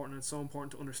so important. It's so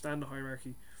important to understand the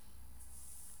hierarchy.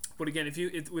 But again,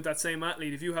 with that same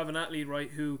athlete, if you have an athlete, right,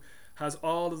 who has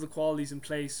all of the qualities in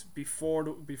place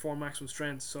before maximum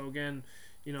strength, so again,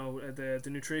 the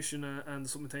nutrition and the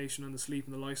supplementation and the sleep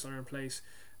and the lifestyle are in place,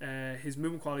 his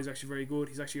movement quality is actually very good,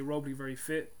 he's actually aerobically very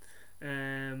fit,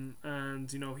 and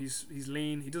he's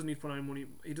lean, he doesn't need to put on money,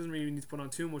 he doesn't really need to put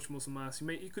on too much muscle mass,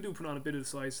 he could put on a bit of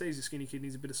size, say he's a skinny kid,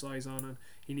 needs a bit of size on, and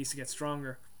he needs to get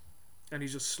stronger, and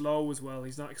he's just slow as well,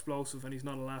 he's not explosive and he's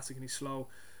not elastic and he's slow.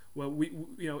 Well,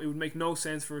 it would make no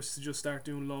sense for us to just start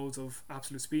doing loads of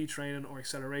absolute speed training or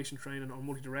acceleration training or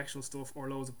multi-directional stuff or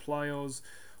loads of plyos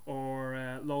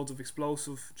or loads of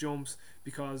explosive jumps,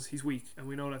 because he's weak, and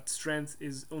we know that strength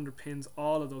underpins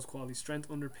all of those qualities. Strength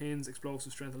underpins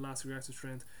explosive strength, elastic reactive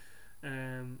strength,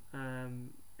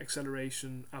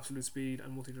 acceleration, absolute speed,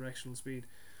 and multi-directional speed.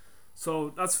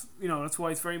 So that's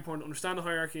why it's very important to understand the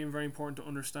hierarchy, and very important to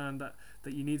understand that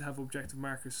you need to have objective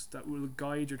markers that will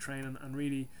guide your training, and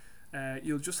really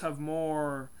you'll just have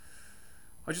more.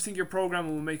 I just think your program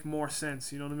will make more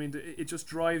sense. You know what I mean? It just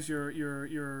drives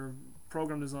your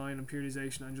program design and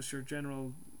periodization and just your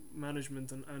general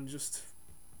management, and just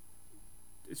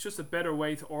it's just a better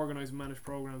way to organize and manage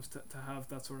programs to have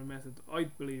that sort of method, I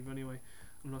believe anyway.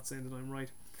 I'm not saying that I'm right.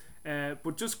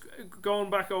 But just going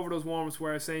back over those warm-ups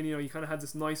where I was saying, you kind of had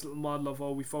this nice little model of,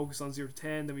 we focus on 0 to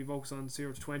 10, then we focus on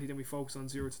 0 to 20, then we focus on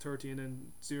 0 to 30, and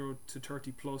then 0 to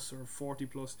 30 plus or 40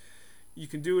 plus. You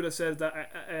can do it, as said,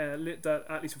 that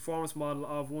athlete's performance model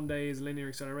of one day is linear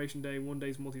acceleration day, one day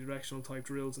is multi-directional type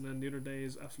drills, and then the other day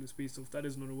is absolute speed stuff. That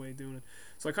is another way of doing it.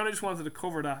 So I kind of just wanted to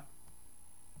cover that.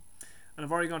 And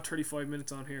I've already gone 35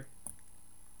 minutes on here.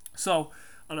 So,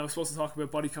 and I was supposed to talk about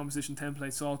body composition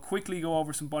templates, so I'll quickly go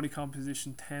over some body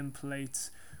composition templates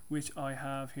which I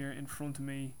have here in front of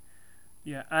me.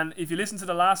 Yeah, and if you listen to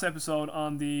the last episode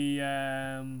on the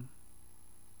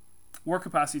work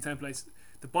capacity templates,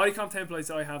 the body comp templates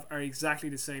I have are exactly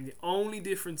the same. The only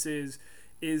difference is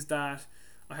that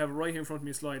I have it right here in front of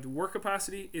me, a slide. The work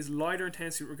capacity is lighter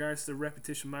intensity with regards to the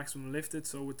repetition maximum lifted.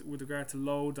 So with regard to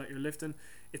load that you're lifting,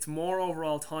 it's more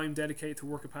overall time dedicated to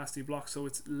work capacity blocks. So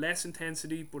it's less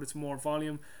intensity, but it's more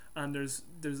volume, and there's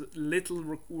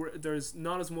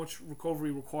not as much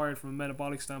recovery required from a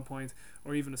metabolic standpoint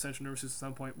or even a central nervous system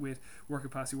standpoint with work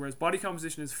capacity. Whereas body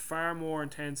composition is far more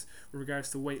intense with regards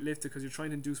to weight lifted, because you're trying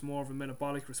to induce more of a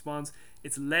metabolic response.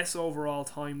 It's less overall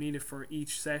time needed for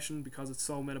each session because it's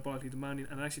so metabolically demanding,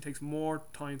 and it actually takes more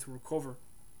time to recover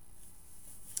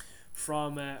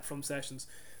from sessions.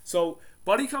 So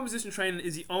body composition training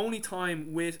is the only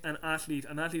time with an athlete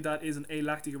that is an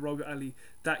alactic aerobic athlete,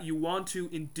 that you want to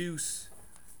induce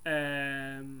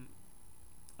a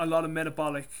lot of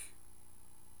metabolic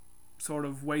sort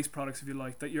of waste products, if you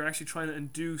like, that you're actually trying to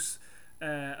induce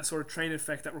a sort of training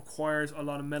effect that requires a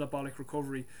lot of metabolic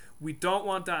recovery. We don't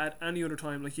want that at any other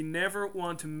time. Like, you never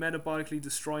want to metabolically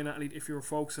destroy an athlete if you're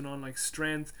focusing on like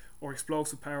strength or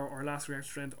explosive power or elastic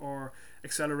reaction strength or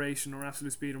acceleration or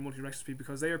absolute speed or multi-directional speed,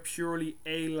 because they are purely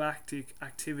alactic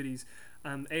activities.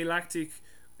 And alactic,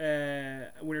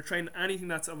 when you're training anything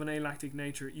that's of an alactic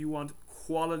nature, you want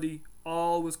quality,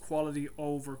 always quality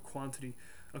over quantity.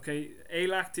 Okay,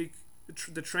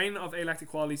 the training of alactic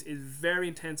qualities is very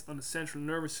intense on the central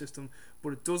nervous system,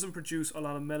 but it doesn't produce a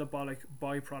lot of metabolic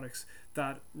byproducts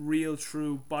that real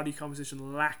true body composition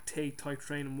lactate type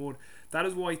training would. That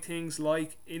is why things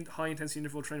like high intensity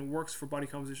interval training works for body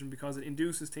composition, because it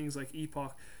induces things like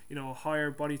EPOC, a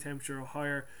higher body temperature, a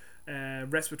higher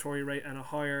respiratory rate, and a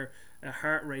higher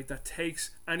heart rate that takes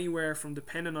anywhere from,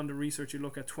 depending on the research you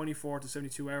look at, 24 to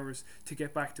 72 hours to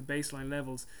get back to baseline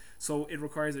levels. So it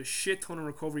requires a shit ton of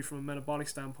recovery from a metabolic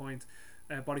standpoint,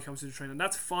 body composition training. And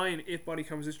that's fine if body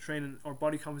composition training or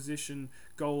body composition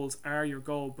goals are your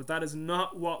goal, but that is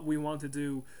not what we want to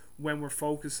do when we're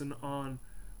focusing on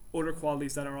other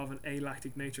qualities that are of an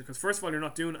alactic nature. Because first of all, you're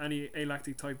not doing any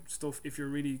alactic type stuff if you're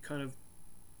really kind of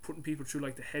putting people through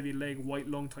like the heavy leg white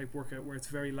lung type workout where it's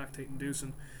very lactate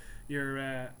inducing.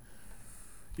 You're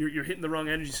hitting the wrong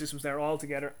energy systems there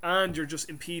altogether, and you're just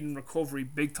impeding recovery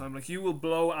big time. Like, you will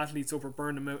blow athletes up or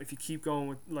burn them out if you keep going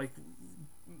with like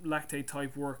lactate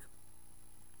type work.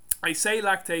 I say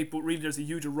lactate, but really there's a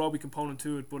huge aerobic component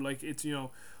to it. But like, it's,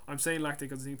 I'm saying lactate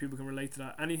because I think people can relate to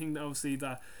that. Anything that obviously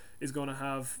that is going to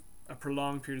have a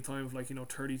prolonged period of time of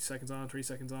 30 seconds on, 30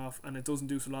 seconds off, and it does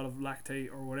induce a lot of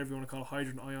lactate or whatever you want to call it,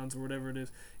 hydrogen ions or whatever it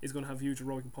is going to have a huge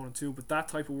aerobic component too. But that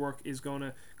type of work is going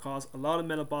to cause a lot of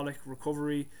metabolic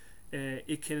recovery.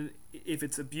 It can, if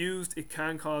it's abused, it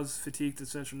can cause fatigue to the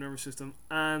central nervous system,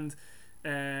 and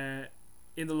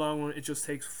in the long run, it just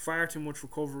takes far too much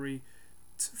recovery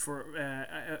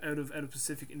out of a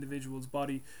specific individual's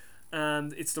body.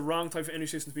 And it's the wrong type of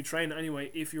energy system to be trained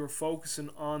anyway if you're focusing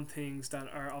on things that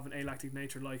are of an alactic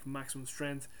nature, like maximum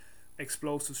strength,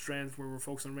 explosive strength, where we're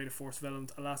focusing on rate of force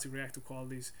development, elastic reactive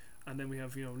qualities, and then we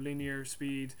have linear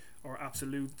speed or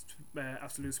absolute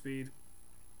speed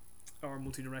or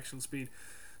multi-directional speed.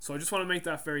 So I just want to make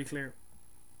that very clear.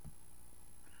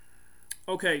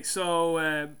 Okay,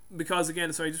 so because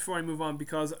again, sorry, just before I move on,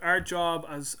 because our job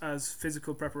as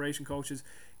physical preparation coaches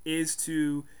is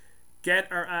to get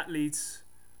our athletes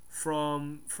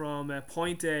from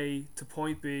point A to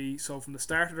point B, so from the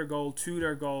start of their goal to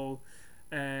their goal.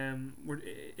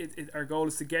 Our goal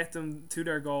is to get them to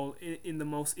their goal in the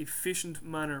most efficient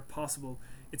manner possible.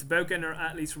 It's about getting our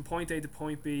athletes from point A to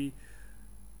point B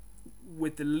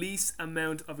with the least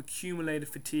amount of accumulated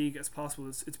fatigue as possible.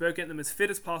 It's about getting them as fit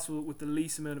as possible with the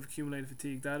least amount of accumulated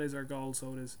fatigue. That is our goal,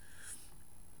 so it is.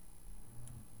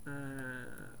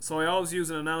 So I always use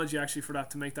an analogy actually for that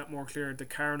to make that more clear, the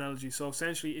car analogy. So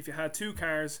essentially, if you had two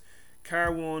cars,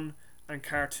 car 1 and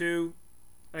car 2,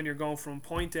 and you're going from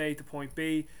point A to point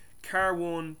B, car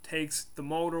 1 takes the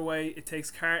motorway. It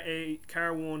takes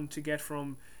car 1 to get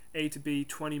from A to B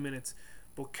 20 minutes,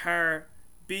 but car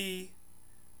B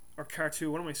or car 2.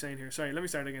 What am I saying here? Sorry, let me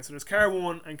start again. So there's car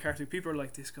 1 and car 2. People are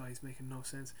like, this guy's making no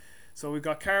sense. So we've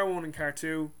got car 1 and car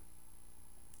 2,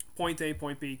 point A,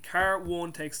 point B. Car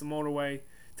 1 takes the motorway,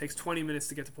 takes 20 minutes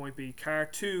to get to point B. Car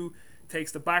 2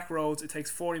 takes the back roads, it takes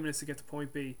 40 minutes to get to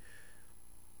point B.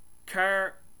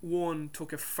 Car 1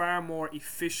 took a far more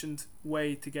efficient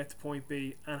way to get to point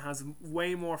B and has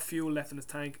way more fuel left in its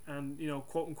tank, and, you know,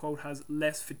 quote unquote, has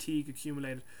less fatigue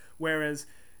accumulated. Whereas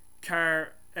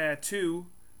car 2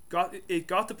 got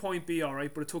to point B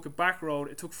alright, but it took a back road,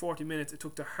 it took 40 minutes, it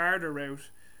took the harder route,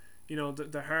 you know,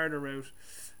 the harder route,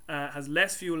 has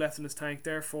less fuel left in its tank,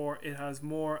 therefore it has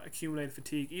more accumulated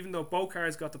fatigue. Even though both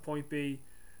cars got to point B,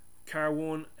 car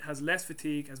 1 has less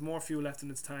fatigue, has more fuel left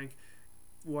in its tank,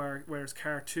 whereas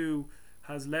car 2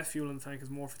 has less fuel in the tank, has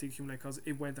more fatigue accumulated because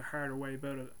it went the harder way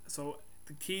about it. So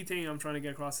the key thing I'm trying to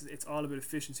get across is it's all about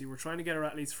efficiency. We're trying to get our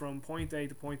athletes from point A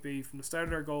to point B, from the start of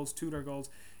their goals to their goals,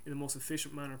 in the most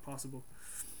efficient manner possible.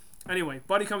 Anyway,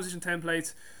 body composition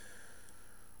templates.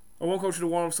 I won't go through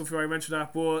the warm-up stuff here, I mentioned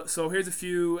that, but so here's a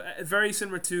few, very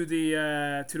similar to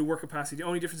the work capacity. The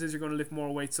only difference is you're going to lift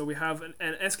more weight. So we have an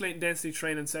escalating density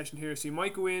training session here. So you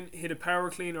might go in, hit a power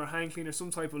clean or a hang clean or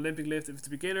some type of Olympic lift. If it's a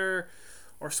beginner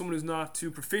or someone who's not too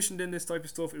proficient in this type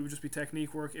of stuff, it would just be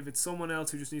technique work. If it's someone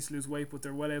else who just needs to lose weight but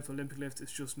they're well able to Olympic lift,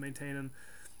 it's just maintaining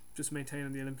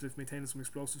the Olympic lift, maintaining some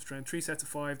explosive strength. 3 sets of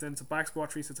 5, then it's a back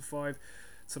squat, 3 sets of 5.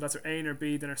 So that's our A and our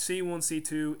B. Then our C1,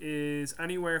 C2 is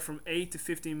anywhere from 8 to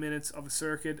 15 minutes of a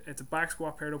circuit. It's a back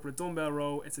squat paired up with a dumbbell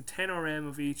row. It's a 10 RM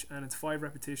of each, and it's 5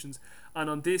 repetitions. And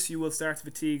on this, you will start to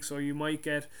fatigue. So you might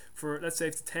get, for, let's say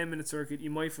it's a 10-minute circuit, you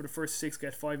might for the first 6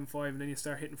 get 5 and 5, and then you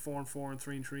start hitting 4 and 4 and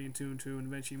 3 and 3 and 2 and 2, and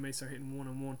eventually you may start hitting 1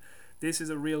 and 1. This is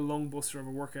a real lung buster of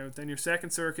a workout. Then your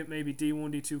second circuit, maybe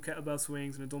D1, D2, kettlebell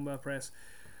swings and a dumbbell press.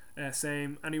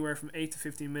 Same, anywhere from 8 to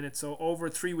 15 minutes. So over a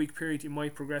 3-week period, you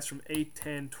might progress from 8,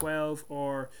 10, 12,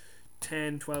 or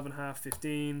 10, 12 and a half,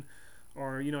 15,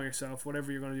 or you know yourself,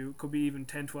 whatever you're going to do. It could be even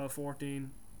 10, 12,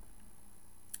 14,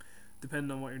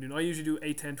 depending on what you're doing. I usually do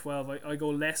 8, 10, 12. I go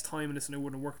less time in this than I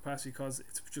would in work capacity because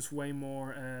it's just way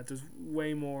more, there's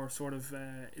way more sort of,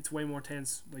 it's way more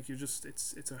tense. Like you're just,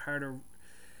 it's a harder,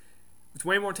 it's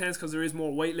way more intense because there is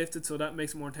more weight lifted, so that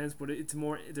makes it more intense, but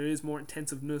there is more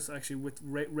intensiveness actually with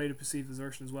rate of perceived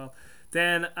exertion as well.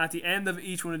 Then at the end of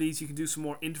each one of these, you can do some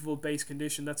more interval based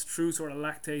condition. That's true sort of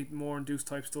lactate, more induced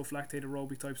type stuff, lactate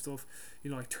aerobic type stuff, you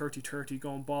know, like 30-30,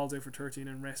 going balls out for 30 and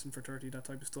then resting for 30, that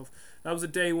type of stuff. That was a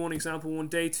day 1, example 1.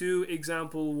 Day 2,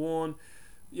 example 1,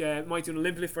 yeah, might do an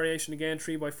Olympic lift variation again,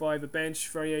 3x5, a bench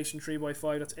variation,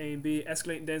 3x5, that's A and B.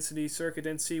 Escalating density circuit,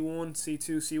 then C1,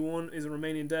 C2, C1 is a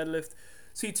Romanian deadlift,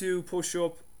 C2 push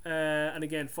up, and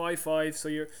again 5-5. So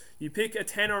you pick a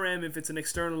 10 RM if it's an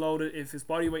external load. If it's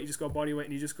body weight, you just go body weight,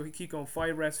 and you just keep going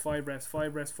 5 reps, 5 reps,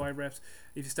 5 reps, 5 reps.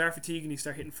 If you start fatiguing, you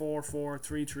start hitting 4, 4,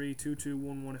 3, 3, 2, 2,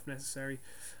 1, 1 if necessary,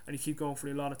 and you keep going for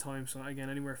a lot of time. So again,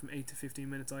 anywhere from 8 to 15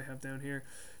 minutes I have down here.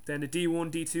 Then the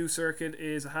D1, D2 circuit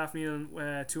is a half meal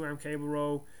 2-arm cable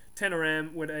row, 10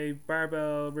 RM with a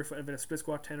barbell with a split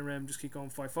squat, 10 RM, just keep going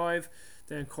 5-5.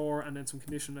 Then core and then some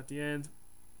conditioning at the end.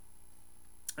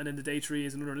 And then the day 3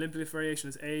 is another Olympic lift variation.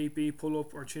 It's A, B, pull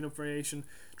up or chin up variation,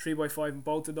 3x5 in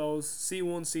both of those.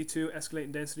 C1, C2,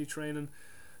 escalating density training.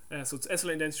 So it's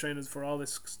escalating density training for all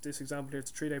this example here.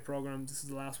 It's a 3-day program. This is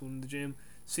the last one in the gym.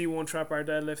 C1 trap bar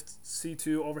deadlift,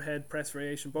 C2 overhead press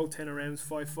variation, both 10 RMs,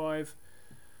 5-5.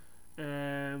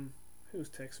 Who's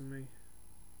texting me?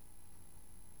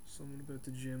 Someone about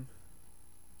the gym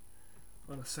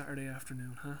on a Saturday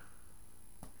afternoon, huh?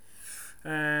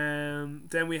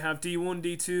 Then we have D1,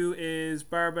 D2 is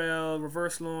barbell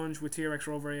reverse lunge with TRX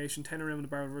row variation, 10 RM in the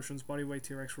barbell reverse lunge, body weight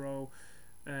TRX row,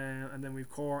 and then we've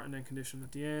core and then condition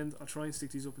at the end. I'll try and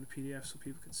stick these up in the PDF so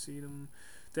people can see them.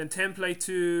 Then template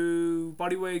 2,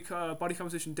 body weight, body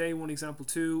composition day 1, example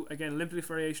 2. Again, Olympic lift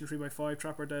variation, 3x5,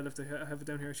 trap bar deadlift. I have it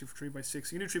down here actually for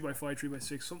 3x6. You can do 3x5,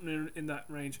 3x6, something in that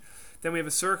range. Then we have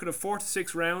a circuit of 4 to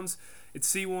 6 rounds.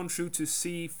 It's C1 through to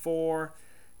C4.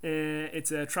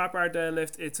 It's a trap bar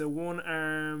deadlift, it's a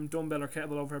 1-arm dumbbell or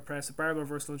kettlebell overhead press, a barbell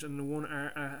reverse lunge, and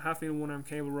a half meal 1-arm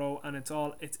cable row, and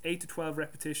it's 8 to 12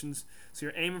 repetitions. So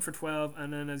you're aiming for 12,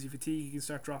 and then as you fatigue, you can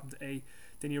start dropping to 8.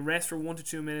 Then you rest for 1 to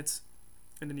 2 minutes,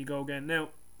 and then you go again. Now,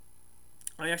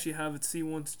 I actually have it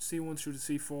C1 through to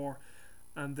C4,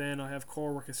 and then I have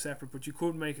core work as separate, but you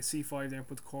could make a C5 there and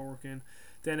put the core work in.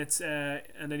 Then it's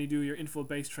and then you do your interval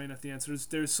based train at the end. So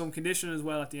there's some conditioning as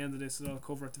well at the end of this that I'll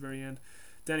cover at the very end.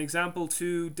 Then example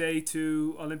 2, day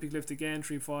 2, Olympic lift again,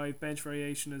 3-5, bench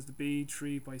variation as the B,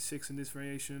 3x6 in this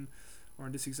variation, or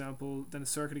in this example. Then the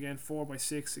circuit again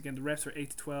 4x6. Again, the reps are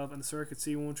 8 to 12, and the circuit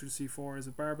C1 through to C4 is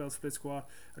a barbell split squat,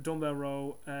 a dumbbell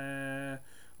row.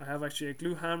 I have actually a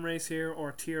glute ham raise here,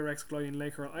 or TRX gliding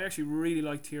leg curl. I actually really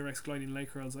like TRX gliding leg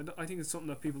curls. I think it's something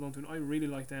that people don't do, and I really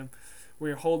like them, where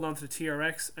you're holding on to the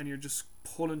TRX and you're just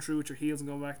pulling through with your heels and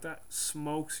going back. That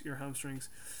smokes your hamstrings.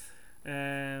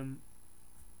 I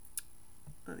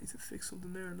need to fix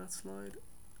something there in that slide.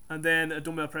 And then a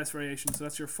dumbbell press variation. So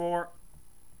that's your 4.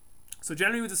 So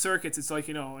generally with the circuits, it's like,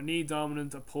 a knee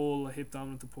dominant, a pull, a hip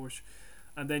dominant, a push.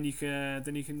 And then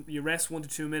you rest 1 to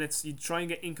 2 minutes. You try and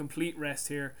get incomplete rest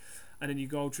here, and then you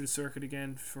go through the circuit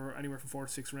again for anywhere from 4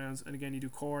 to 6 rounds. And again, you do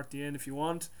core at the end if you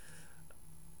want.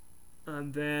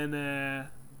 And then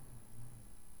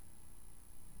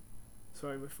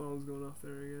sorry, my phone's going off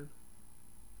there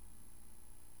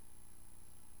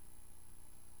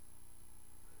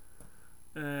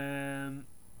again.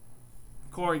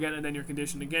 Core again, and then your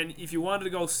condition again. If you wanted to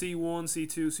go C1,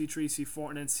 C2, C3, C4,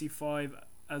 and then C5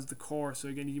 as the core, so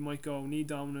again you might go knee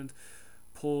dominant,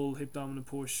 pull, hip dominant,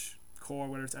 push, core,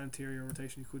 whether it's anterior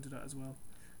rotation, you could do that as well.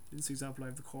 In this example I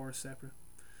have the core separate.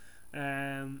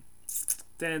 Then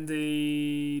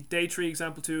the day 3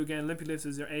 example 2, again Olympic lift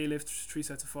is your A lift, 3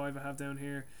 sets of 5 I have down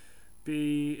here.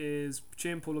 B is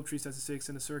chin pull up, 3 sets of 6,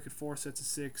 and a circuit 4 sets of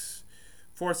 6.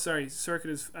 Circuit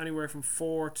is anywhere from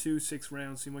 4 to 6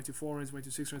 rounds. So you might do 4 rounds, you might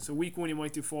do 6 rounds. So week 1 you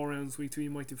might do 4 rounds, week 2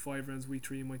 you might do 5 rounds, week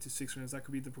 3 you might do 6 rounds. That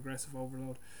could be the progressive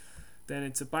overload. Then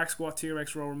it's a back squat,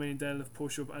 TRX row, remaining deadlift,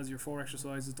 push up as your 4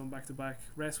 exercises done back to back.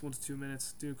 Rest 1 to 2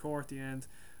 minutes, do core at the end,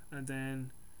 and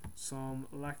then some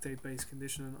lactate based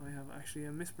conditioning. I have actually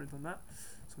a misprint on that,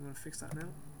 so I'm going to fix that now.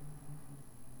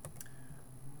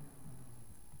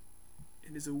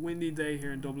 It is a windy day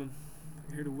here in Dublin. I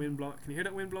can hear the wind blow. Can you hear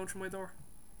that wind blowing through my door?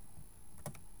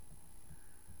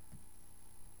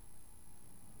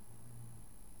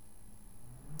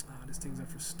 This thing's up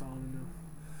for stalling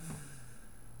now.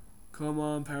 Come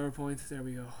on, PowerPoint. There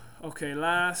we go. Okay,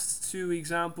 last 2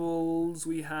 examples.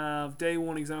 We have day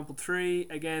 1 example 3.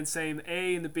 Again, same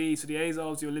A and the B. So the A is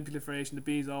always the Olympic lift variation. The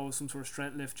B is always some sort of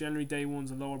strength lift. Generally day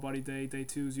 1's a lower body day. Day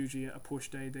 2 is usually a push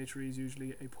day. Day 3 is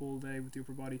usually a pull day with the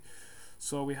upper body.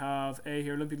 So we have A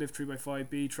here, Olympic lift 3x5.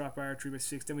 B, trap bar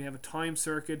 3x6. Then we have a time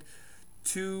circuit.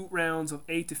 2 rounds of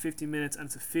 8 to 15 minutes, and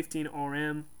it's a 15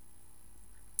 RM.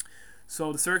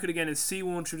 So the circuit again is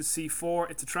C1 through to C4.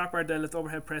 It's a trap bar deadlift,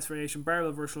 overhead press variation,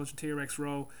 barbell vertical lunge, and TRX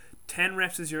row. 10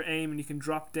 reps is your aim, and you can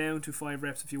drop down to 5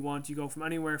 reps if you want. You go from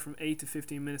anywhere from 8 to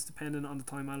 15 minutes depending on the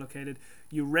time allocated.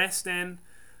 You rest then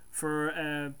for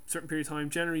a certain period of time,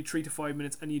 generally 3 to 5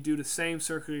 minutes, and you do the same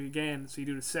circuit again. So you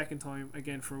do the second time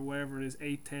again for whatever it is,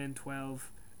 8, 10,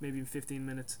 12, maybe even 15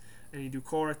 minutes, and you do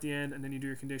core at the end, and then you do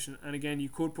your condition. And again, you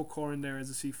could put core in there as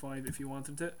a C5 if you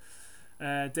wanted to.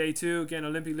 Day 2, again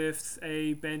Olympic lift.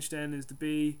 A, bench then is the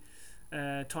B.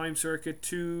 Time circuit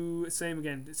 2, same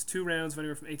again, it's 2 rounds of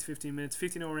anywhere from 8 to 15 minutes,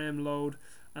 15 RM load,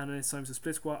 and then it's times a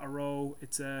split squat, a row.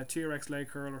 It's a TRX leg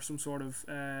curl or some sort of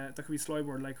that could be slide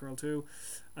board leg curl too,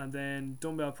 and then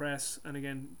dumbbell press. And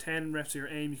again 10 reps of your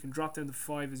aim. You can drop down to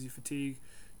 5 as you fatigue.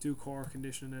 Do core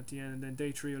conditioning at the end. And then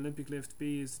day 3, Olympic lift.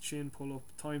 B is the chin pull up.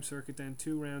 Time circuit then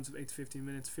 2 rounds of 8 to 15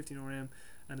 minutes, 15 RM,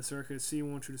 and the circuit is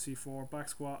C1 through to C4, back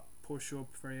squat, push up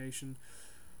variation,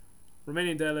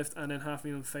 remaining deadlift, and then half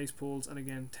meal and face pulls. And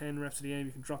again 10 reps of the aim.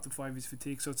 You can drop to 5 as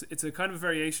fatigue. So it's a kind of a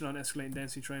variation on escalating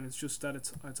density training. It's just that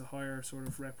it's a higher sort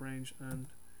of rep range, and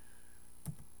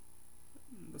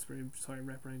that's pretty much higher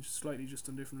rep range, slightly just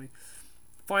done differently.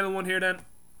 Final one here then.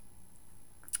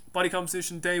 Body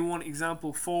composition, day 1,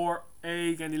 example 4.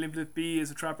 A, again the Olympic lift. B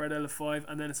is a trap bar deadlift 5,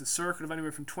 and then it's a circuit of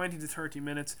anywhere from 20 to 30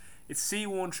 minutes. It's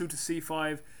C1 through to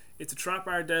C5. It's a trap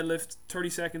bar deadlift, 30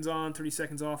 seconds on, 30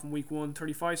 seconds off in week 1,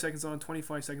 35 seconds on,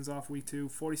 25 seconds off week 2,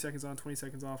 40 seconds on, 20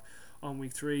 seconds off on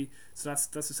week 3. So that's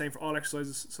the same for all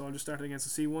exercises. So I'll just start it again. So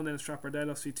C1 then is trap bar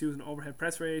deadlift, C2 is an overhead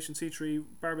press variation, C3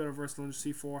 barbell reverse lunge,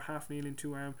 C4 half kneeling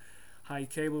 2 arm high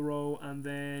cable row, and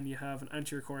then you have an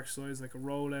anterior core exercise like a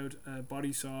rollout, a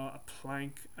body saw, a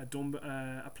plank,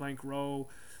 a plank row,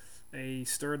 a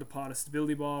stir the pot, a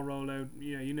stability ball rollout,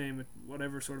 you name it,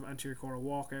 whatever sort of anterior core, a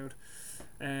walkout.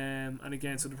 And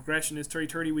again, so the progression is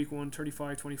 30-30 week 1,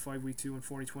 35-25 week 2, and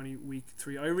 40-20 week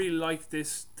 3. I really like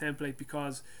this template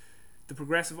because the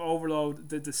progressive overload,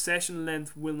 the session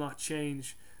length will not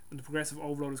change, and the progressive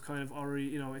overload is kind of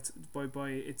already,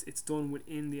 it's it's done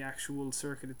within the actual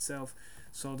circuit itself.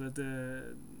 So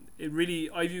that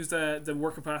I've used the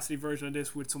work capacity version of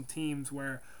this with some teams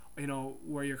where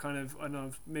where you're kind of, I don't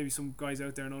know, maybe some guys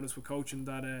out there know this with coaching,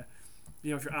 that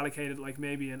if you're allocated like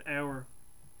maybe an hour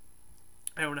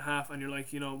and a half, and you're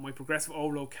like, my progressive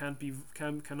overload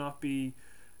cannot be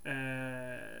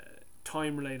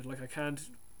time related. Like I can't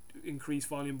increase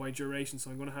volume by duration,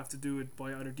 so I'm going to have to do it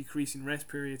by either decreasing rest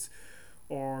periods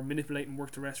or manipulating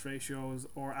work to rest ratios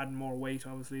or adding more weight.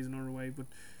 Obviously is another way, but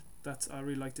I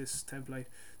really like this template.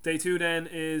 Day 2 then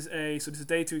is this is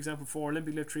day 2 example 4,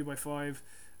 Olympic lift 3x5,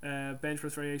 bench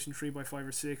press variation 3x5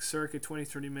 or 6, circuit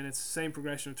 20-30 minutes, same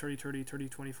progression of 30-30,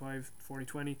 30-25,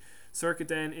 40-20. Circuit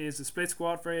then is the split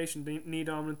squat variation, knee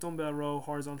dominant, dumbbell row,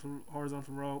 horizontal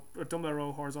row, or dumbbell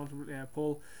row, horizontal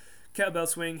pull, kettlebell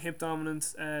swing, hip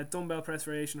dominant, dumbbell press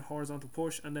variation, horizontal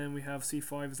push, and then we have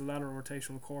C5 as the lateral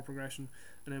rotational core progression,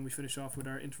 and then we finish off with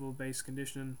our interval based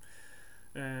conditioning.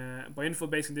 By interval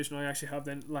based conditioning, I actually have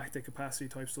then lactic capacity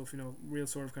type stuff, real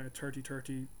sort of kind of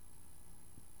 30-30,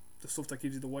 the stuff that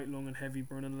gives you the white lung and heavy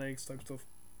burning legs type stuff.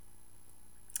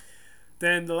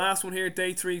 Then the last one here,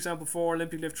 day 3 example 4,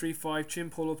 Olympic lift 3-5, chin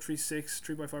pull up 3-6,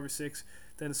 3x5 or 6.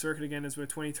 Then the circuit again is about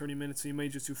 20-30 minutes, so you may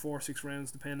just do 4 or 6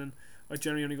 rounds depending. I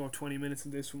generally only go 20 minutes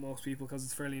in this for most people because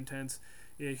it's fairly intense.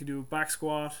 You can do a back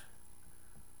squat.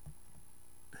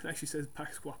 It actually says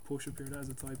back squat push up here, that is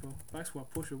a typo. Back squat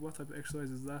push up, what type of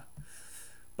exercise is that?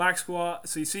 Back squat,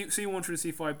 so you see C1 through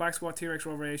the C5, back squat, T-Rex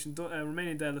row variation,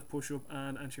 remaining deadlift, push up,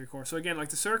 and anterior core. So again, like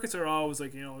the circuits are always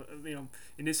like, in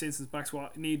this instance, back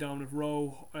squat, knee dominant,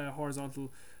 row,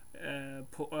 horizontal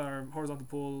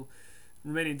pull,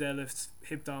 remaining deadlifts,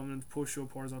 hip dominant, push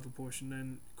up, horizontal push, and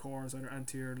then core is either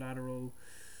anterior, lateral,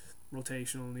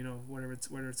 rotational,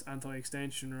 whether it's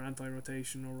anti-extension or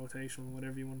anti-rotation or rotational,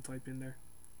 whatever you want to type in there.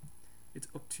 It's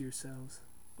up to yourselves.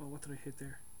 Oh, what did I hit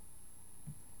there?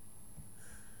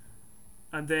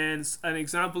 And then an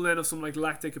example then of some like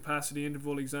lactic capacity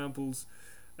interval examples.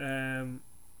 I've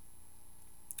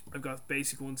got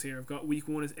basic ones here. I've got week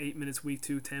 1 is 8 minutes, week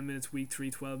 2 10 minutes, week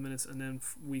 3 12 minutes, and then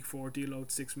week 4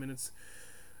 deload 6 minutes.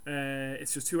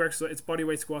 It's just 2 exercises. It's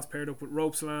bodyweight squats paired up with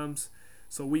rope slams.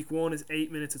 So week 1 is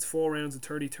 8 minutes. It's 4 rounds of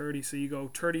 30-30. So you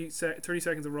go 30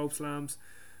 seconds of rope slams,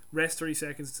 rest 30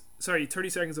 seconds. 30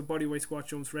 seconds of bodyweight squat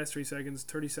jumps, rest 3 seconds.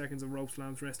 30 seconds of rope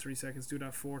slams, rest 3 seconds. Do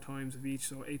that 4 times of each,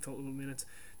 so 8 total minutes.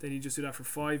 Then you just do that for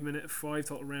 5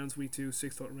 total rounds week 2,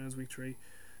 6 total rounds week 3.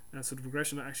 So the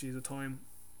progression actually is a time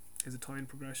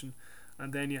progression.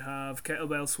 And then you have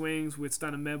kettlebell swings with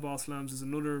standing med ball slams is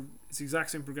another. It's the exact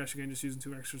same progression again, just using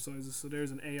 2 exercises. So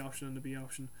there's an A option and a B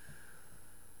option.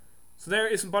 So there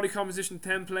is some body composition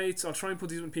templates. I'll try and put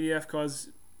these in PDF because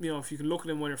if you can look at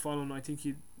them while you're following, I think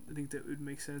that would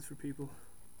make sense for people.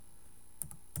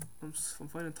 I'm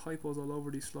finding typos all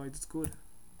over these slides. It's good.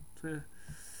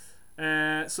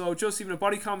 So just even a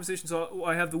body composition. So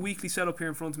I have the weekly setup here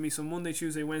in front of me. So Monday,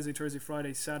 Tuesday, Wednesday, Thursday,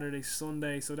 Friday, Saturday,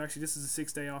 Sunday. So actually this is a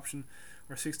 6-day option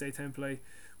or 6-day template,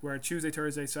 where Tuesday,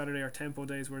 Thursday, Saturday are tempo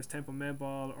days, whereas tempo med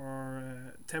ball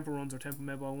or tempo runs or tempo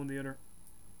med ball, one or the other.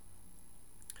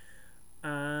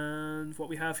 And what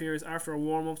we have here is after our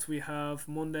warm-ups, we have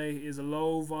Monday is a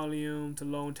low volume to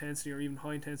low intensity or even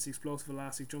high intensity explosive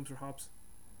elastic jumps or hops.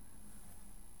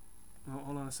 Oh,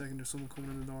 hold on a second, there's someone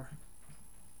coming in the door.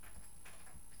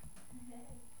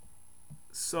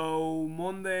 So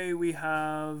Monday we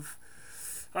have,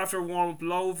 after a warm-up,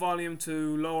 low volume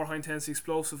to lower high intensity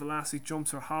explosive elastic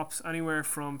jumps or hops, anywhere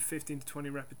from 15 to 20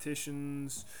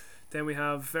 repetitions. Then we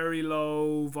have very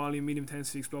low volume, medium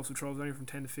intensity explosive throws, anywhere from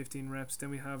 10 to 15 reps. Then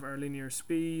we have our linear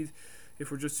speed.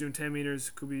 If we're just doing 10 meters,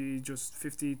 could be just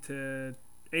 50 to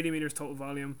 80 meters total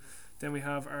volume. Then we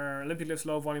have our Olympic lifts,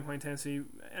 low volume, high intensity,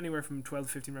 anywhere from 12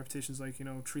 to 15 repetitions, like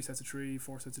 3 sets of 3,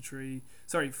 4 sets of 3.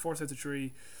 4 sets of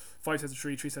 3, 5 sets of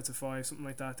 3, 3 sets of 5, something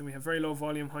like that. Then we have very low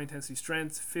volume, high intensity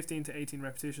strength, 15 to 18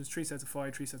 repetitions, 3 sets of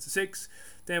 5, 3 sets of 6.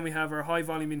 Then we have our high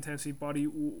volume intensity body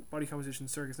composition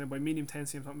circuits. Now by medium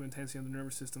intensity, I'm talking about intensity on the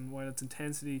nervous system. While it's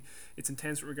intensity, it's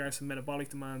intense with regards to metabolic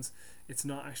demands. It's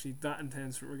not actually that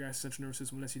intense with regards to central nervous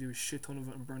system unless you do a shit ton of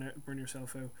it and burn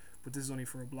yourself out. But this is only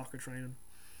for a block of training.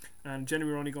 And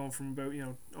generally we're only going from about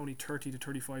only 30 to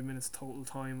 35 minutes total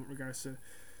time with regards to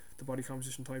the body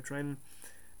composition type training.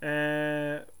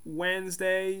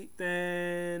 Wednesday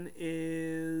then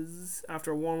is,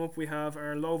 after a warm-up, we have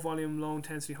our low volume, low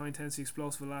intensity, high intensity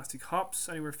explosive elastic hops,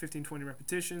 anywhere 15-20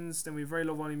 repetitions. Then we have very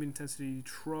low volume, intensity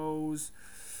throws,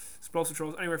 explosive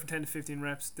throws, anywhere from 10 to 15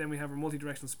 reps. Then we have our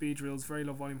multi-directional speed drills, very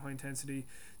low volume, high intensity.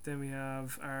 Then we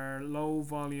have our low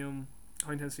volume,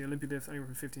 high intensity Olympic lift, anywhere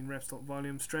from 15 reps total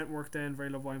volume. Strength work then, very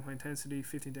low volume, high intensity,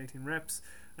 15 to 18 reps.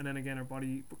 And then again our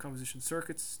body composition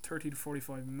circuits, 30 to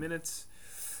 45 minutes.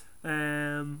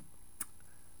 Then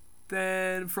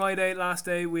Friday, last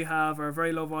day, we have our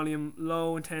very low volume,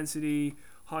 low intensity,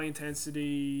 high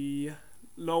intensity,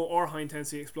 low or high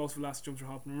intensity explosive elastic jumps or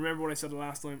hop. And remember what I said the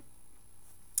last time,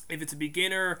 if it's a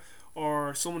beginner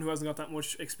or someone who hasn't got that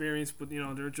much experience, but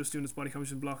they're just doing this body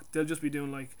composition block, they'll just be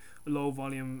doing like low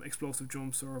volume explosive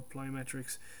jumps or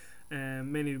plyometrics.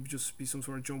 Mainly it would just be some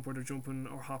sort of jump where they're jumping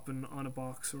or hopping on a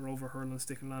box or over hurling,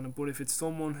 sticking, landing. But if it's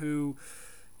someone who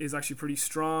is actually pretty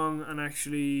strong and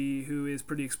actually who is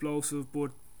pretty explosive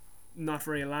but not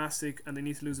very elastic, and they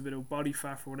need to lose a bit of body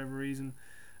fat for whatever reason,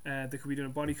 they could be doing a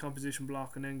body composition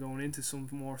block and then going into some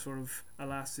more sort of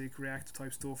elastic reactive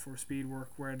type stuff or speed work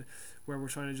where we're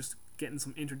trying to just get in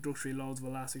some introductory loads of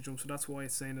elastic jumps. So that's why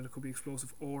it's saying that it could be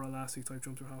explosive or elastic type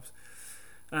jumps perhaps.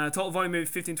 Total volume maybe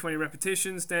 15-20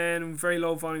 repetitions, then very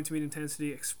low volume to medium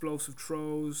intensity explosive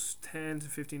throws, 10 to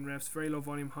 15 reps, very low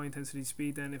volume high intensity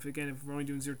speed. Then if we're only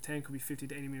doing 0 to 10, could be 50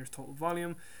 to 80 meters total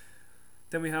volume.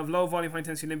 Then we have low volume high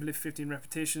intensity limb lift, 15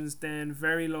 repetitions, then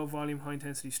very low volume high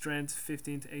intensity strength,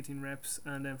 15 to 18 reps,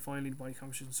 and then finally the body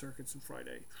composition circuits on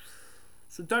Friday.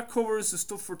 So that covers the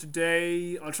stuff for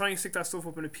today. I'll try and stick that stuff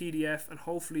up in a PDF, and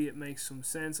hopefully it makes some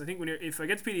sense. I think if I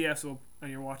get the PDFs up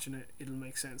and you're watching it, it'll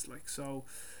make sense. So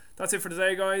that's it for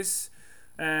today, guys.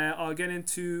 I'll get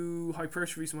into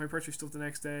hypertrophy, some hypertrophy stuff the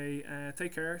next day.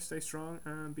 Take care, stay strong,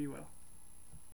 and be well.